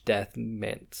each death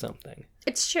meant something.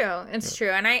 It's true. It's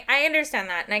true. And I understand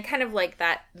that. And I kind of like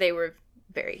that they were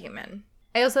very human.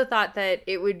 I also thought that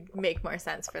it would make more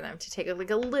sense for them to take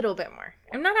like a little bit more.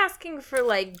 I'm not asking for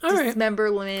like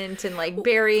dismemberment and like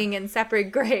burying in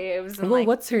separate graves. And, well,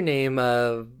 what's her name?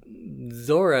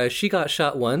 Zora, she got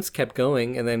shot once, kept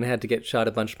going, and then had to get shot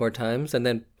a bunch more times. And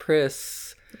then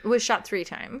Pris was shot 3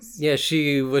 times. Yeah,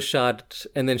 she was shot,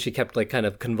 and then she kept like kind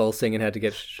of convulsing and had to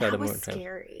get shot a more times. That was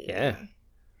scary. Yeah,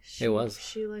 it was.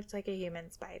 She looked like a human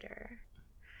spider.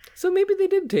 So maybe they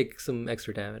did take some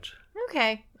extra damage.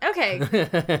 Okay.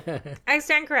 I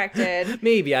stand corrected.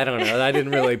 Maybe, I don't know. I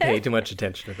didn't really pay too much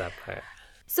attention to that part.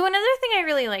 So another thing I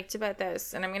really liked about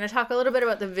this, and I'm going to talk a little bit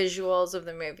about the visuals of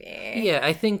the movie. Yeah,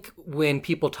 I think when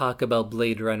people talk about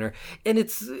Blade Runner, and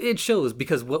it shows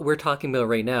because what we're talking about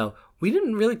right now, we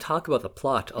didn't really talk about the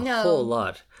plot a whole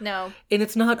lot. No. And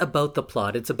it's not about the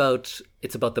plot. It's about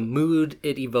the mood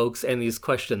it evokes and these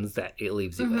questions that it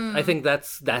leaves you with. I think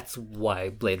that's why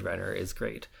Blade Runner is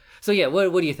great. So yeah,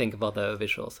 what do you think about the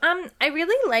visuals? I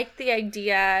really liked the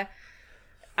idea.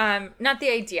 Not the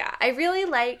idea. I really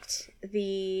liked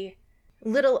the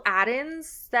little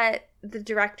add-ins that the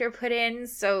director put in.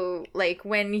 So, like,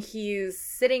 when he's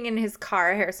sitting in his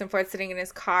car, Harrison Ford sitting in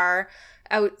his car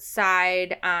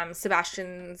outside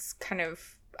Sebastian's kind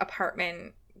of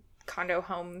apartment, condo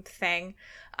home thing,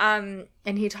 and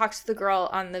he talks to the girl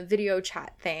on the video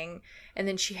chat thing, and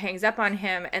then she hangs up on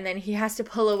him, and then he has to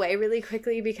pull away really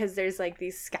quickly because there's like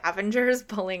these scavengers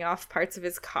pulling off parts of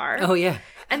his car. Oh yeah,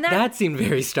 and that seemed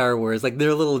very Star Wars, like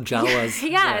they're little Jawas.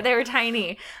 Yeah, they were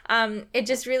tiny. It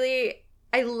just really,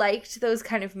 I liked those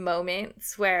kind of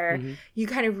moments where you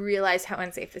kind of realize how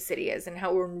unsafe the city is and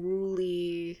how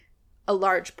unruly a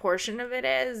large portion of it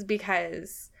is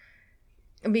because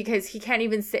he can't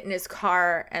even sit in his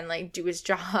car and like do his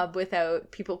job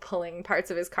without people pulling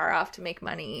parts of his car off to make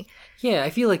money. Yeah,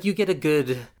 I feel like you get a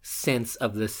good sense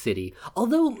of the city.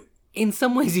 Although in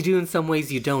some ways you do, in some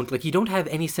ways you don't. Like you don't have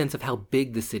any sense of how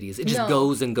big the city is. It just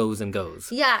goes and goes and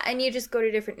goes. Yeah, and you just go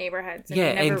to different neighborhoods. And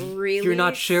you never really you're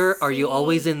not sure. Are you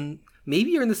always in?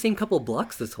 Maybe you're in the same couple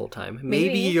blocks this whole time.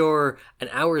 Maybe you're an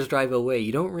hour's drive away.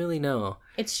 You don't really know.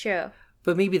 It's true.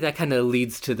 But maybe that kind of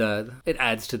it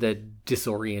adds to the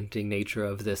disorienting nature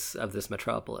of this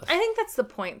metropolis. I think that's the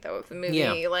point, though, of the movie.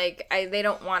 Yeah. Like, they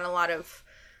don't want a lot of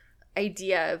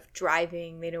idea of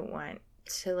driving. They don't want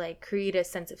to, like, create a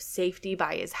sense of safety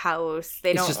by his house.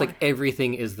 It's just like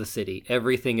everything is the city.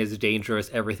 Everything is dangerous.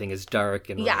 Everything is dark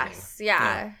and yes,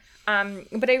 yeah.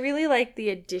 But I really like the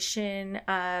addition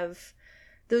of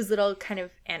those little kind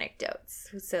of anecdotes.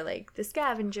 So, like, the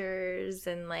scavengers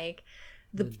and, like,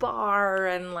 the bar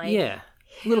and like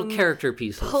little character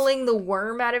pieces, pulling the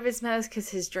worm out of his mouth because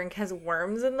his drink has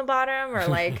worms in the bottom or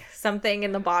like something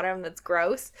in the bottom that's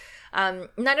gross. None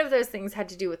of those things had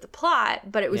to do with the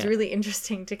plot, but it was really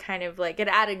interesting to kind of like it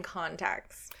added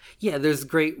context. Yeah, there's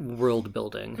great world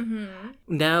building.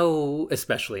 Now,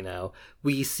 especially now,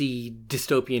 we see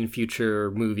dystopian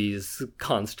future movies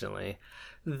constantly.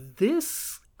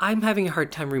 I'm having a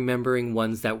hard time remembering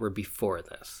ones that were before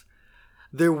this.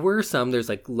 There were some, there's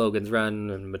like Logan's Run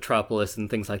and Metropolis and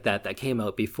things like that came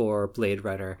out before Blade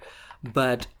Runner.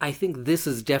 But I think this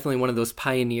is definitely one of those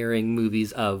pioneering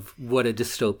movies of what a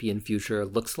dystopian future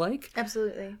looks like.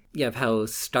 Absolutely. Yeah, of how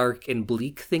stark and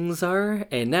bleak things are.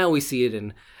 And now we see it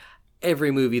in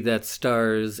every movie that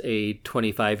stars a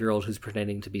 25-year-old who's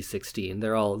pretending to be 16. They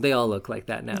all look like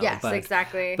that now. Yes,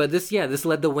 exactly. But this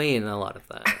led the way in a lot of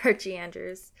that. Archie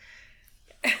Andrews.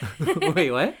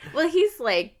 Wait, what? Well, he's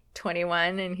like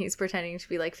 21 and he's pretending to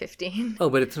be like 15. Oh,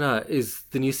 but it's not. Is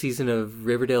the new season of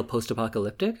Riverdale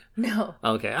post-apocalyptic? No.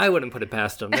 Okay, I wouldn't put it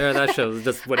past them. That show's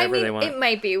just whatever they want. It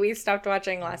might be. We stopped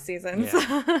watching last season. Yeah.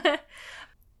 So.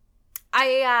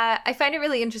 I find it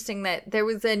really interesting that there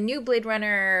was a new Blade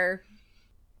Runner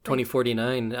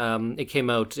 2049. It came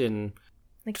out in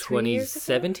like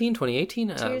 2017,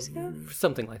 2018, 2 years ago?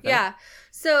 Something like that. Yeah.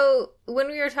 So when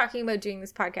we were talking about doing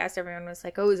this podcast, everyone was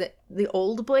like, oh, is it the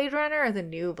old Blade Runner or the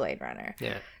new Blade Runner?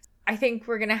 Yeah. I think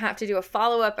we're going to have to do a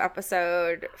follow-up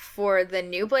episode for the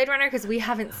new Blade Runner because we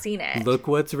haven't seen it. Look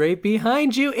what's right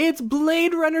behind you. It's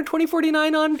Blade Runner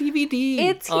 2049 on DVD.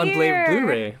 It's on here.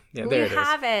 Blu-ray. Yeah, there it is. We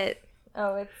have it.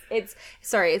 Oh, it's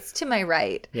sorry, it's to my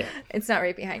right. Yeah. It's not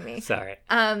right behind me. Sorry.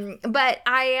 But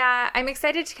I'm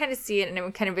excited to kind of see it, and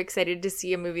I'm kind of excited to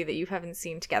see a movie that you haven't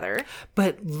seen together.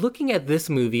 But looking at this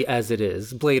movie as it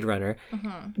is, Blade Runner,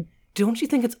 don't you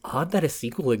think it's odd that a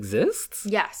sequel exists?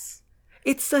 Yes.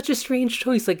 It's such a strange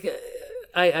choice. Like,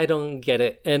 I don't get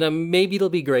it. And maybe it'll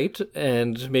be great,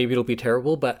 and maybe it'll be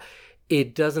terrible, but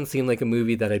it doesn't seem like a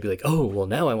movie that I'd be like, oh, well,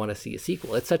 now I want to see a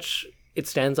sequel. It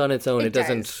stands on its own. It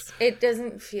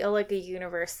doesn't feel like a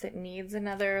universe that needs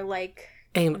another, like,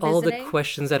 And all the visiting.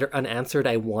 questions that are unanswered,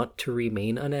 I want to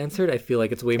remain unanswered. I feel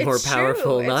like it's way more It's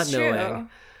powerful true. not It's knowing. true.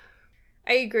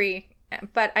 I agree.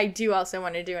 But I do also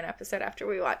want to do an episode after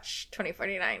we watch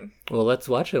 2049. Well, let's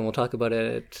watch it and we'll talk about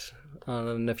it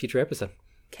on a future episode.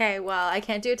 Okay, well, I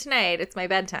can't do it tonight. It's my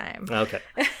bedtime. Okay.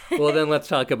 Well, then let's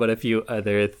talk about a few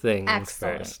other things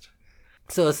Excellent. first.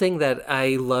 So I was saying that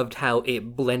I loved how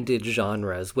it blended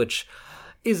genres, which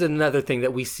is another thing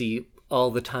that we see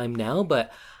all the time now,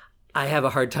 but I have a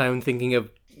hard time thinking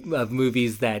of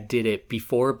movies that did it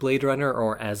before Blade Runner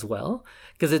or as well,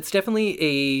 because it's definitely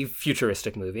a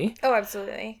futuristic movie, Oh,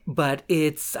 absolutely. but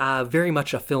it's very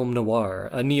much a film noir,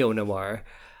 a neo-noir.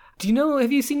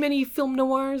 Have you seen many film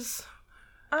noirs?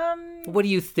 What do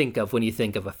you think of when you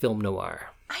think of a film noir?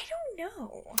 I don't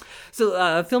know.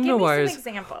 So, film Give me noirs some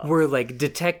examples. were like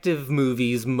detective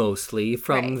movies mostly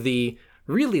from Right. the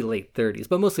really late 30s,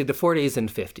 but mostly the 40s and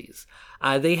 50s.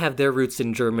 They have their roots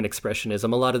in German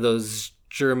Expressionism. A lot of those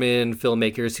German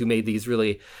filmmakers who made these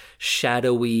really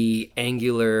shadowy,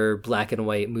 angular, black and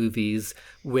white movies.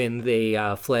 When they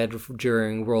fled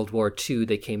during World War II,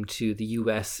 they came to the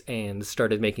U.S. and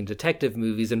started making detective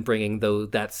movies and bringing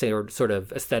that sort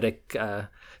of aesthetic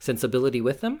sensibility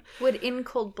with them. Would In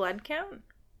Cold Blood count?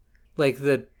 Like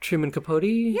the Truman Capote?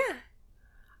 Yeah.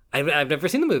 I've never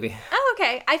seen the movie. Oh,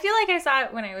 okay. I feel like I saw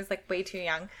it when I was like way too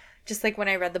young, just like when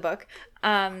I read the book.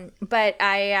 But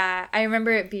I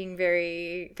remember it being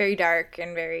very, very dark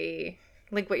and very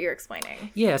like what you're explaining.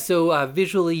 Yeah, so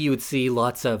visually you would see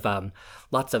lots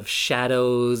of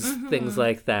shadows, things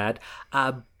like that.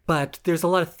 But there's a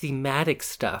lot of thematic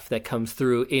stuff that comes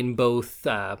through in both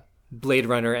Blade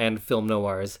Runner and film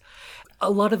noirs. A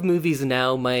lot of movies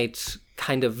now might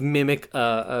kind of mimic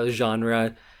a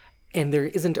genre, and there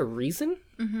isn't a reason.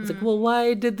 It's like, well,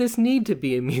 why did this need to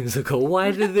be a musical? Why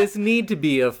did this need to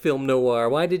be a film noir?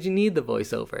 Why did you need the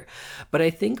voiceover? But I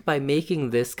think by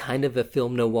making this kind of a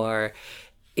film noir,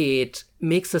 it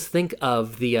makes us think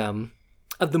of the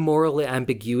moral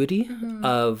ambiguity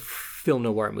of film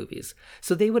noir movies.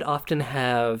 So they would often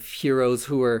have heroes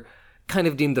who were kind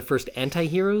of deemed the first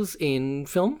anti-heroes in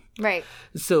film. Right.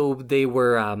 So they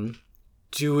were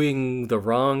doing the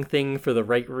wrong thing for the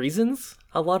right reasons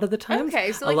a lot of the time.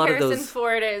 Okay, so a like lot Harrison of those...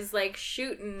 Ford is like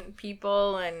shooting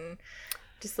people and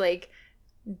just like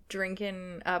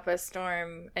drinking up a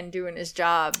storm and doing his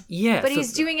job. Yeah, But so-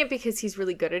 he's doing it because he's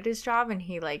really good at his job and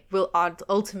he like will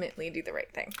ultimately do the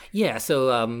right thing. Yeah,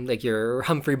 so like your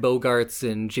Humphrey Bogarts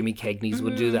and Jimmy Cagney's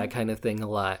would do that kind of thing a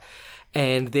lot.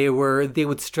 And they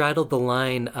would straddle the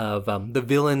line of the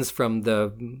villains from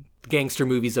the gangster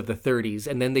movies of the 30s,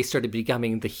 and then they started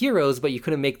becoming the heroes, but you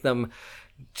couldn't make them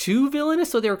too villainous,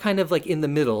 so they were kind of like in the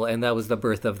middle, and that was the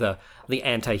birth of the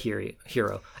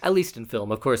anti-hero, at least in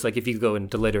film. Of course, like if you go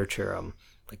into literature,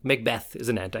 like Macbeth is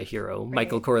an anti-hero, right.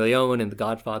 Michael Corleone in The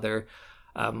Godfather,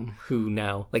 who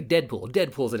now, like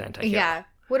Deadpool's an anti-hero. Yeah.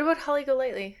 What about Holly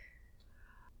Golightly?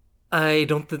 I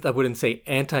wouldn't say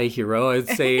anti-hero. I'd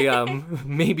say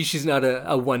maybe she's not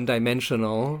a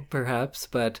one-dimensional, perhaps,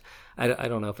 but I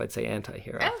don't know if I'd say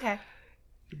anti-hero. Okay.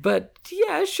 But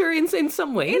yeah, sure, in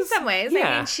some ways. In some ways.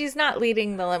 Yeah. I mean, she's not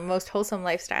leading the most wholesome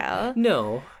lifestyle.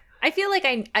 No. I feel like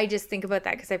I just think about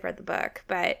that because I've read the book,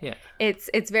 but Yeah.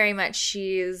 it's very much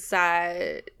she's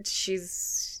like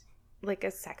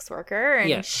a sex worker and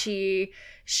Yeah. she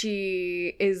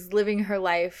is living her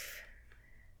life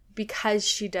because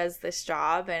she does this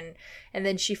job and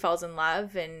then she falls in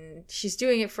love and she's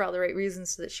doing it for all the right reasons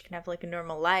so that she can have like a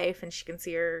normal life and she can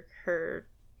see her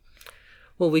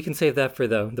Well, we can save that for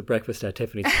the Breakfast at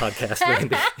Tiffany's podcast,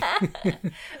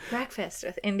 maybe. breakfast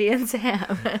with Indy and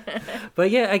Sam. But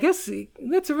yeah, I guess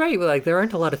that's right. Like, there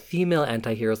aren't a lot of female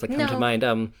anti-heroes that come to No.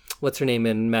 mind. What's her name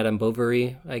in Madame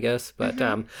Bovary, I guess. But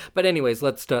but anyways,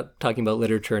 let's start talking about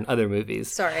literature and other movies.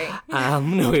 Sorry.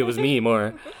 No, it was me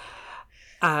more.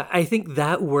 I think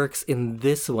that works in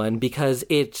this one because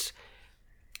it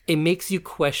makes you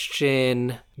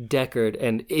question Deckard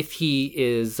and if he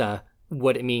is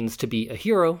what it means to be a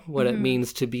hero, what it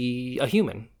means to be a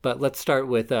human. But let's start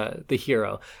with the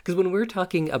hero. Because when we're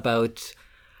talking about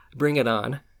Bring It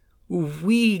On,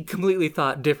 we completely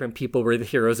thought different people were the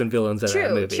heroes and villains of that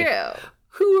True, movie. true.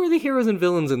 Who are the heroes and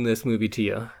villains in this movie to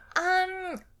you?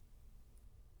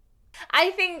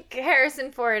 I think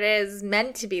Harrison Ford is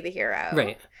meant to be the hero.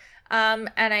 Right. And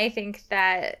I think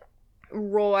that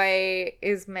Roy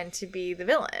is meant to be the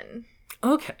villain.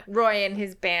 Okay. Roy and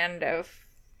his band of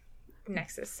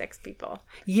Nexus 6 people.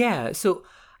 Yeah, so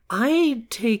I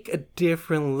take a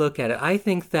different look at it. I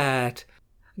think that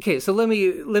okay, so let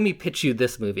me pitch you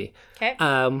this movie. Okay.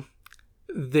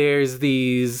 There's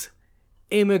these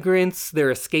immigrants,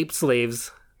 they're escaped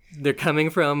slaves They're coming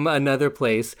from another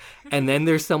place, and then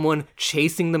there's someone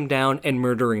chasing them down and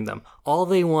murdering them. All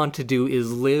they want to do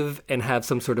is live and have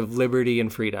some sort of liberty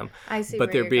and freedom. I see but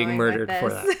where they're you're being going murdered with for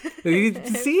this. that. You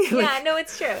see? Like, Yeah, no,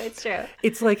 it's true. It's true.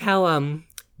 it's like how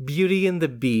Beauty and the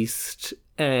Beast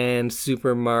and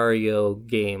Super Mario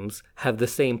games have the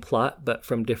same plot, but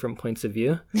from different points of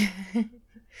view.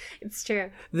 It's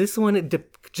true. This one,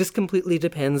 just completely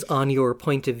depends on your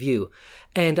point of view.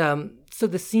 And so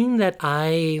the scene that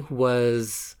I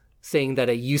was saying that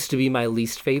it used to be my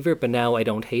least favorite, but now I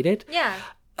don't hate it. Yeah.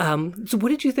 So what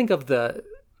did you think of the,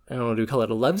 I don't know, do we call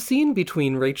it a love scene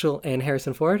between Rachel and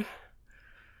Harrison Ford?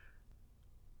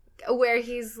 Where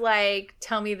he's like,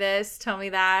 tell me this, tell me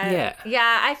that. Yeah.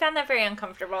 Yeah, I found that very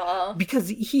uncomfortable.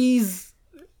 Because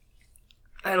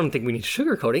I don't think we need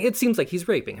sugarcoating. It seems like he's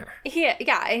raping her. Yeah,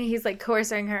 and he's like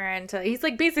coercing her he's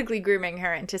like basically grooming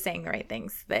her into saying the right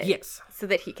things Yes. so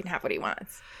that he can have what he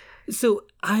wants. So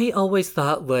I always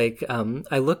thought, like,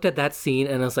 I looked at that scene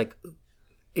and I was like,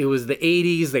 it was the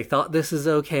 80s. They thought this is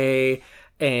okay.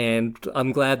 And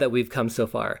I'm glad that we've come so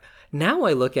far. Now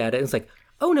I look at it and it's like,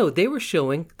 oh no, they were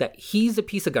showing that he's a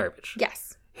piece of garbage.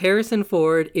 Yes. Harrison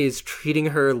Ford is treating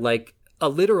her like a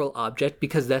literal object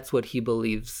because that's what he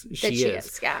believes she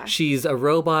is. Yeah. She's a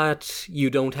robot. You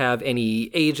don't have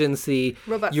any agency.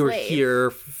 Robot You're slave.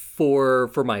 here for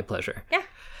my pleasure. Yeah.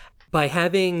 By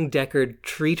having Deckard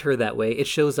treat her that way, it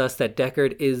shows us that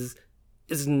Deckard is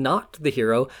not the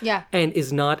hero. Yeah. And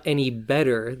is not any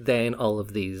better than all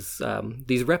of these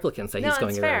replicants that he's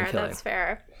going around killing. That's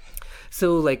fair.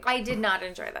 So, like, I did not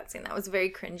enjoy that scene. That was a very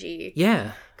cringy.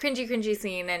 yeah. Cringy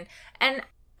scene. And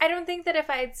I don't think that if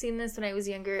I had seen this when I was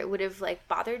younger, it would have like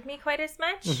bothered me quite as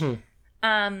much.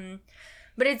 Mm-hmm.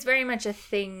 But it's very much a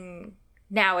thing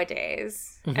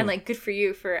nowadays. Mm-hmm. And like good for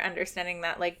you for understanding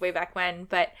that like way back when.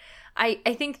 But I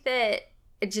think that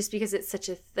just because it's such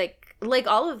a like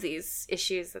all of these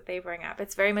issues that they bring up,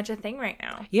 it's very much a thing right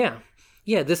now. Yeah.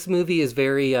 Yeah, this movie is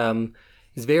very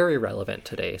relevant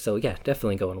today. So yeah,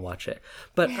 definitely go and watch it.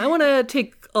 But I want to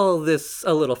take all this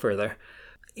a little further.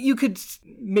 You could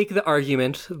make the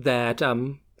argument that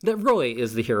that Roy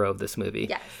is the hero of this movie.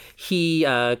 Yes. He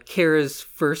cares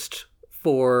first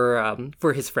for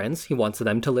his friends. He wants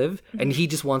them to live, and he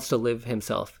just wants to live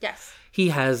himself. Yes. He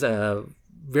has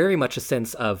very much a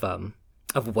sense of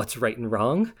what's right and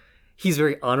wrong. He's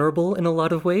very honorable in a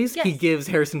lot of ways. Yes. He gives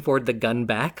Harrison Ford the gun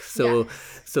back, so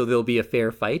there'll be a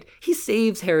fair fight. He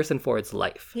saves Harrison Ford's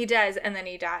life. He does, and then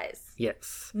he dies,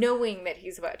 Yes. knowing that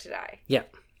he's about to die. Yeah.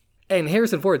 And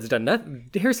Harrison Ford's done nothing.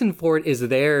 Harrison Ford is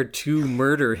there to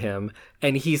murder him,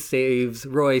 and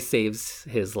Roy saves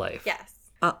his life. Yes.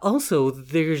 Also,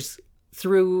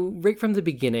 right from the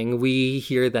beginning, we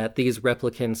hear that these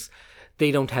replicants,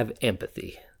 they don't have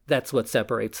empathy. That's what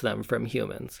separates them from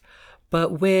humans.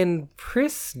 But when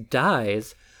Pris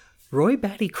dies, Roy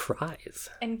Batty cries.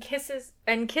 And kisses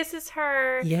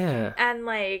her. Yeah. And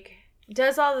like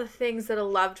does all the things that a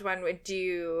loved one would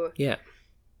do Yeah.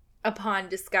 upon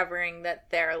discovering that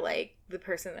they're like the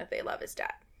person that they love is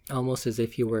dead. Almost as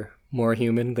if you were more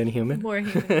human than human. More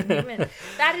human than human.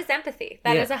 That is empathy.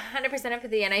 That Yeah. is 100%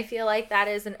 empathy. And I feel like that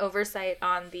is an oversight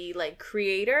on the like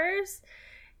creators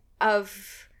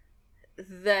of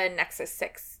the Nexus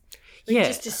 6. Like, Yeah.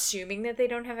 just assuming that they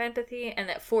don't have empathy and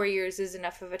that 4 years is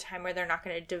enough of a time where they're not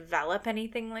going to develop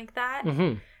anything like that.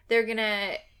 Mm-hmm. They're going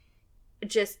to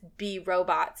just be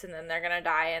robots and then they're going to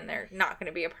die and they're not going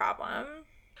to be a problem.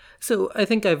 So I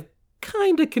think I've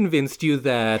kind of convinced you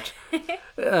that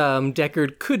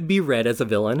Deckard could be read as a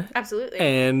villain. Absolutely.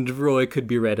 And Roy could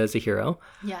be read as a hero.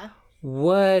 Yeah.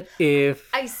 What if...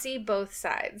 I see both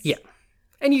sides. Yeah.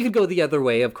 And you could go the other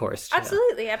way, of course. too.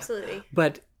 Absolutely.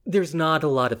 But there's not a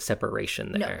lot of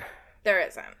separation there. No, there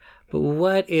isn't. But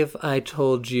what if I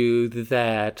told you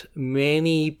that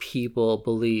many people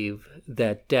believe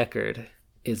that Deckard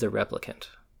is a replicant?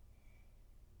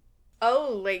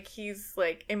 Oh, like he's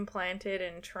like implanted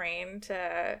and trained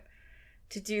to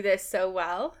do this so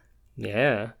well?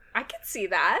 Yeah. I can see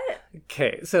that.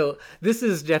 Okay, so this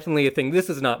is definitely a thing. This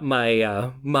is not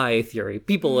my theory.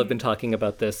 People have been talking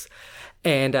about this.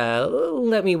 And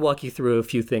let me walk you through a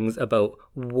few things about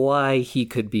why he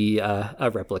could be a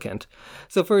replicant.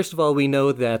 So first of all, we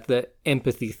know that the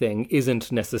empathy thing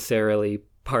isn't necessarily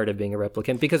part of being a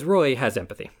replicant because Roy has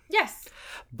empathy. Yes.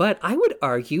 But I would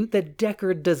argue that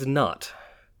Deckard does not.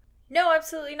 No,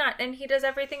 absolutely not. And he does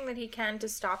everything that he can to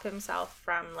stop himself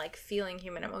from like feeling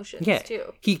human emotions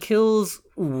too. He kills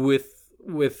with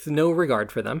no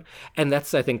regard for them. And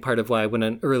that's, I think, part of why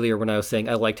earlier when I was saying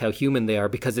I liked how human they are,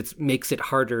 because it makes it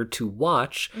harder to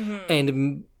watch. Mm-hmm.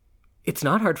 And it's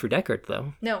not hard for Deckard,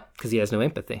 though. No. Because he has no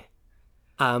empathy.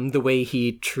 The way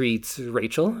he treats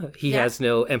Rachel, he Yeah. has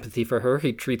no empathy for her.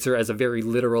 He treats her as a very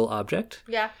literal object.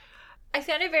 Yeah. I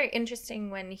found it very interesting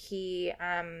when he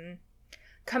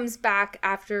comes back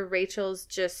after Rachel's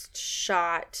just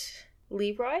shot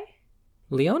Leon.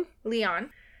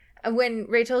 When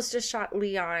Rachel's just shot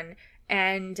Leon,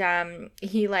 and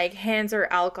he like hands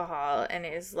her alcohol and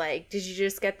is like, "Did you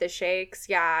just get the shakes?"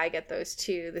 "Yeah, I get those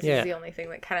too. This is the only thing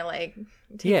that kind of like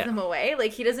takes them away."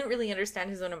 Like, he doesn't really understand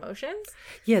his own emotions.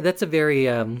 Yeah, that's a very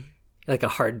like a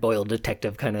hard-boiled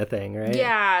detective kind of thing, right?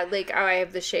 Yeah, like, "Oh, I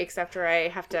have the shakes after I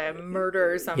have to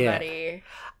murder somebody."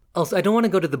 Also, I don't want to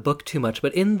go to the book too much,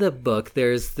 but in the book,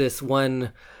 there's this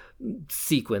one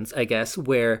sequence, I guess,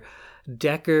 where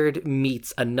Deckard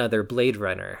meets another Blade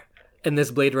Runner. And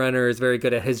this Blade Runner is very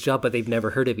good at his job, but they've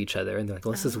never heard of each other. And they're like,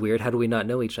 well, this is weird. How do we not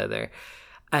know each other?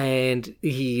 And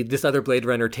this other Blade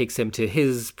Runner takes him to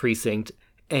his precinct,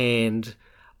 and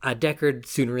Deckard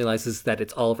soon realizes that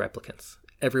it's all replicants.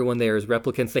 Everyone there is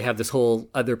replicants. They have this whole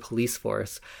other police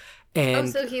force. And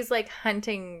so he's like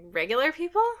hunting regular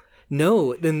people?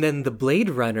 no, and then the Blade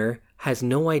Runner has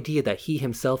no idea that he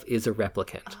himself is a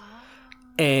replicant.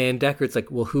 And Deckard's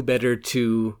like, well, who better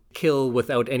to kill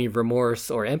without any remorse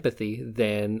or empathy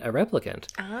than a replicant?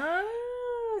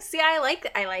 Oh, see, I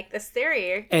like this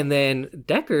theory. And then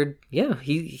Deckard,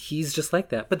 he's just like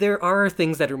that. But there are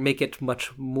things that make it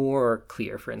much more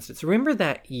clear. For instance, remember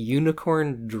that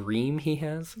unicorn dream he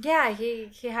has? Yeah, he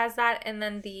has that, and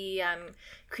then the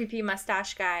creepy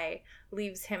mustache guy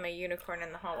leaves him a unicorn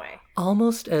in the hallway.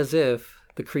 Almost as if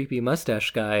the creepy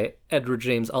mustache guy, Edward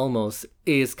James Olmos,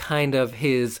 is kind of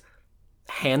his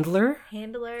handler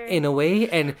in a way,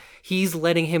 and he's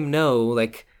letting him know,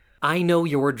 like, I know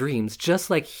your dreams, just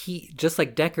like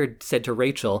Deckard said to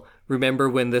Rachel, remember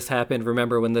when this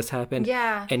happened,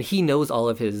 Yeah. and he knows all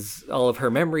of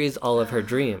her memories, all of her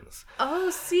dreams. Oh,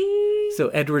 see? So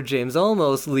Edward James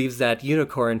Olmos leaves that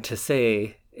unicorn to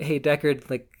say, hey, Deckard,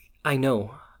 like, I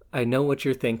know what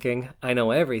you're thinking. I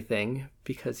know everything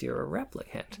because you're a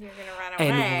replicant. You're gonna run away.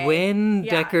 And when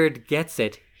Deckard gets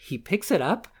it, he picks it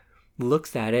up,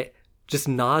 looks at it, just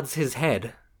nods his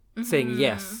head, saying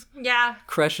yes. Yeah.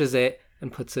 Crushes it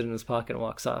and puts it in his pocket and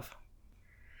walks off.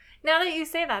 Now that you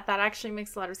say that actually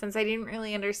makes a lot of sense. I didn't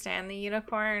really understand the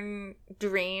unicorn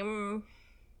dream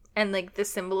and like the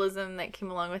symbolism that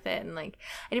came along with it, and like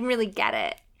I didn't really get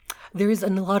it. There's a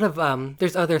lot of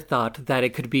there's other thought that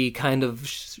it could be kind of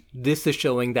this is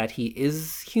showing that he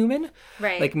is human,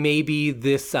 Right. Like maybe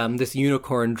this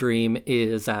unicorn dream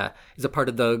is a part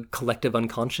of the collective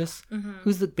unconscious.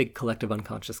 Who's the big collective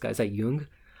unconscious guy? Is that Jung?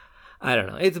 I don't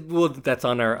know. That's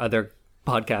on our other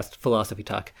podcast, Philosophy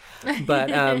Talk. But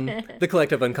the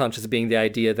collective unconscious being the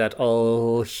idea that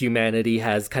all humanity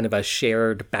has kind of a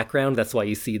shared background. That's why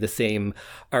you see the same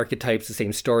archetypes, the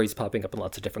same stories popping up in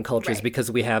lots of different cultures, Right. because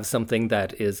we have something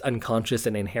that is unconscious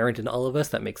and inherent in all of us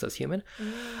that makes us human.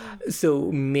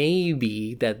 So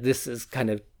maybe that this is kind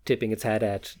of tipping its hat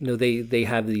at, they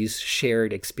have these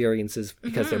shared experiences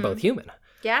because they're both human.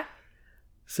 Yeah.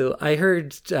 So I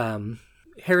heard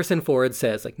Harrison Ford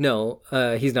says, like, no,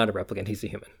 he's not a replicant, he's a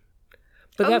human.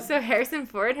 But So Harrison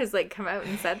Ford has like come out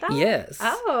and said that? yes.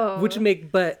 Oh.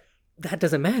 But that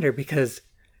doesn't matter because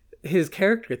his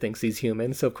character thinks he's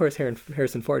human, so of course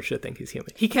Harrison Ford should think he's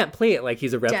human. He can't play it like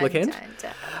he's a replicant.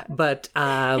 Dun, dun,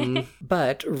 dun.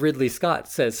 But Ridley Scott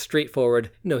says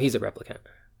straightforward, no, he's a replicant.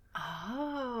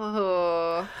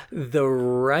 Oh. The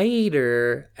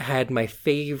writer had my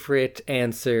favorite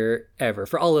answer ever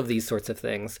for all of these sorts of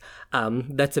things.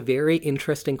 That's a very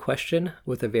interesting question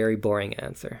with a very boring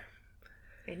answer.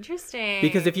 Interesting.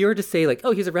 Because if you were to say, like,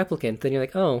 oh, he's a replicant, then you're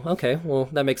like, oh, okay, well,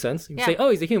 that makes sense. You say, oh,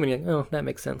 he's a human, you're like, oh, that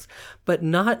makes sense. But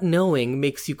not knowing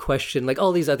makes you question, like,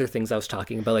 all these other things I was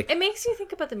talking about. Like, it makes you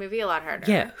think about the movie a lot harder.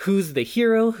 yeah, who's the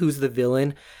hero? Who's the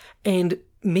villain? And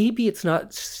maybe it's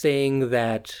not saying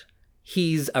that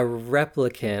he's a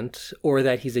replicant or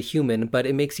that he's a human, but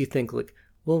it makes you think, like,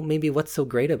 well, maybe what's so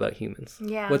great about humans?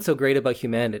 Yeah. What's so great about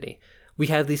humanity? We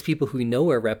have these people who we know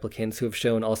are replicants who have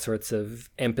shown all sorts of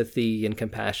empathy and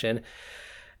compassion.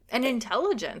 And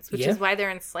intelligence, which Yeah. is why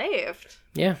they're enslaved.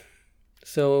 Yeah.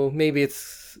 So maybe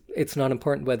it's not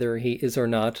important whether he is or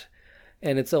not.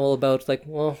 And it's all about, like,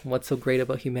 well, what's so great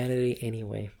about humanity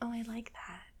anyway? Oh, I like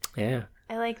that. Yeah.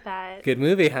 I like that. Good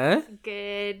movie, huh?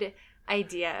 Good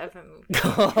idea of a movie.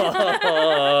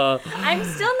 Oh. I'm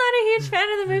still not a huge fan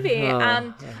of the movie.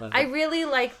 Oh, I really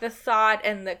like the thought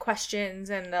and the questions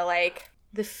and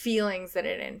the feelings that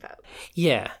it invokes.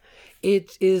 Yeah.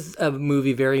 It is a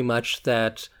movie very much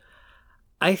that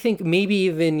I think maybe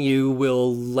even you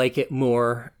will like it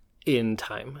more in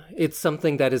time. It's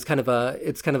something that is kind of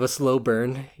a slow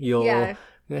burn. You'll Yeah.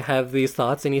 have these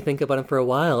thoughts and you think about them for a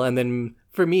while. And then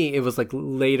for me, it was like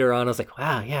later on, I was like,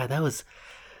 wow, yeah, that was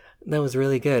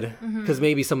really good. Because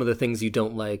maybe some of the things you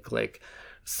don't like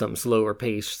some slower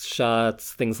paced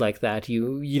shots, things like that,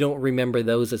 you don't remember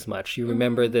those as much. You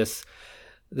remember this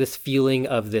feeling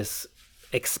of this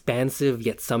expansive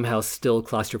yet somehow still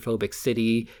claustrophobic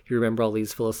city. You remember all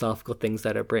these philosophical things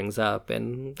that it brings up,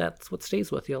 and that's what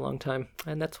stays with you a long time.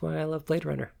 And that's why I love Blade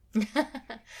Runner.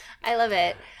 I love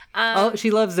it. Oh,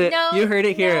 she loves it. No, you heard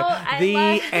it here.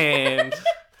 no, End.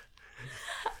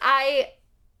 I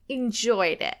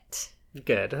enjoyed it.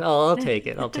 Good. I'll take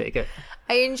it.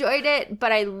 I enjoyed it,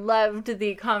 but I loved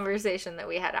the conversation that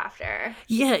we had after.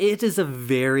 Yeah, it is a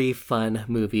very fun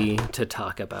movie to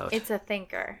talk about. It's a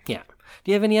thinker. Yeah.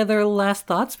 Do you have any other last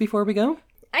thoughts before we go?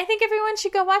 I think everyone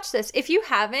should go watch this. If you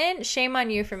haven't, shame on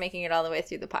you for making it all the way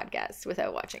through the podcast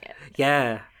without watching it.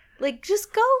 Yeah. Like,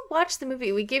 just go watch the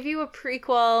movie. We give you a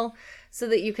prequel so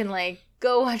that you can, like,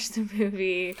 go watch the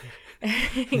movie.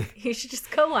 You should just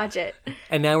go watch it.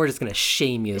 And now we're just going to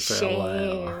shame you for a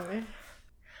while.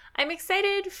 I'm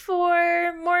excited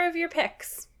for more of your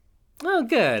picks. Oh,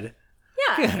 good.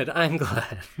 Yeah. Good. I'm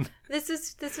glad. This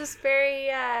was very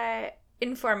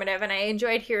informative, and I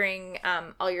enjoyed hearing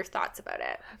all your thoughts about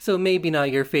it. So maybe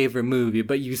not your favorite movie,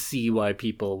 but you see why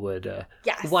people would,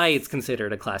 yes, why it's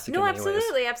considered a classic. No, in many ways.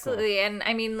 absolutely. Cool. And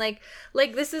I mean, like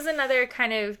this is another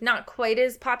kind of not quite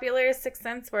as popular as Sixth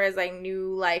Sense, whereas I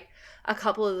knew like a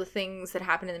couple of the things that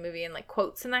happened in the movie and like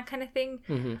quotes and that kind of thing.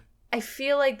 Mm-hmm. I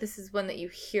feel like this is one that you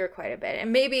hear quite a bit.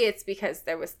 And maybe it's because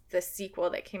there was the sequel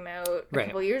that came out a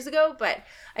couple years ago, but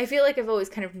I feel like I've always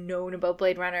kind of known about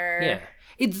Blade Runner. Yeah.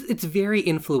 It's very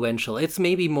influential. It's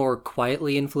maybe more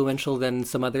quietly influential than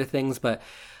some other things, but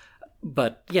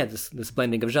yeah, this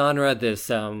blending of genre, this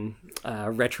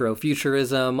retro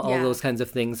futurism, all those kinds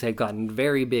of things have gotten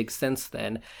very big since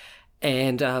then.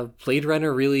 And Blade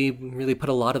Runner really, really put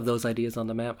a lot of those ideas on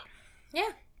the map.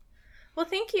 Yeah. Well,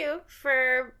 thank you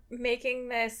for making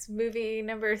this movie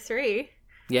number 3.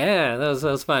 Yeah, that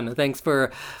was fun. Thanks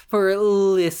for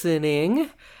listening.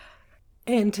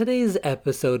 And today's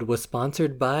episode was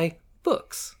sponsored by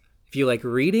books. If you like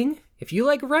reading, if you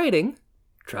like writing,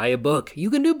 try a book. You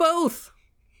can do both.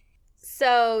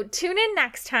 So tune in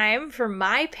next time for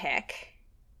my pick.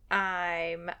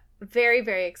 I'm very,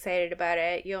 very excited about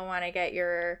it. You'll want to get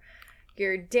your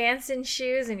dancing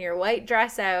shoes and your white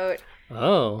dress out.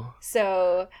 Oh.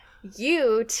 So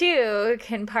you, too,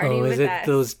 can party with us. Oh, is it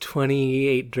those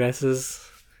 28 dresses?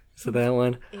 So that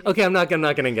one? Okay, I'm not going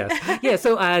to guess. Yeah,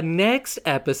 so next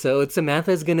episode,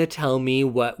 Samantha's going to tell me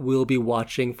what we'll be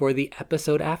watching for the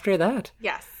episode after that.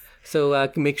 Yes.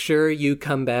 So make sure you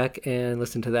come back and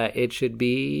listen to that. It should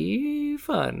be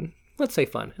fun. Let's say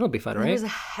fun. It'll be fun, right? There's a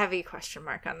heavy question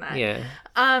mark on that. Yeah.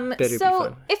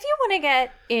 So if you want to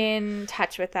get in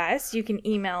touch with us, you can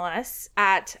email us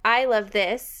at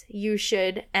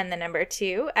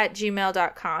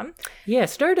ilovethisyouShould2@gmail.com. Yeah,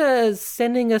 start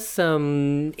sending us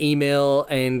some email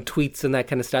and tweets and that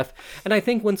kind of stuff. And I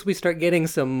think once we start getting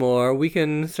some more, we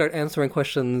can start answering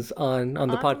questions on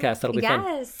the podcast. That'll be fun.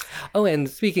 Yes. Oh, and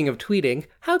speaking of tweeting,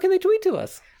 how can they tweet to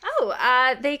us? Oh,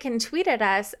 they can tweet at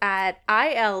us at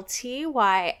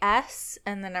ILTYS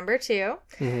and the number 2.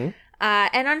 Mm-hmm.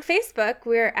 And on Facebook,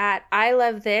 we're at I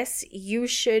Love This, You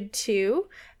Should Too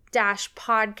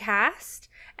 _podcast.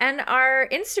 And our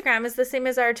Instagram is the same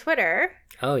as our Twitter.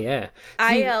 Oh, yeah.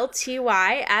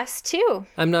 ILTYS2.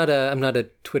 I'm not a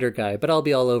Twitter guy, but I'll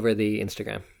be all over the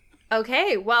Instagram.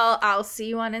 Okay, well, I'll see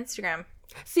you on Instagram.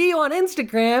 See you on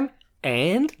Instagram.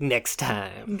 And next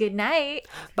time. Good night.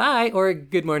 Bye. Or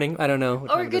good morning. I don't know.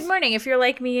 Or good morning if you're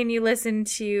like me and you listen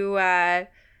to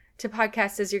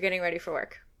podcasts as you're getting ready for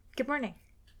work. Good morning.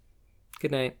 Good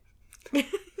night.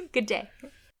 Good day.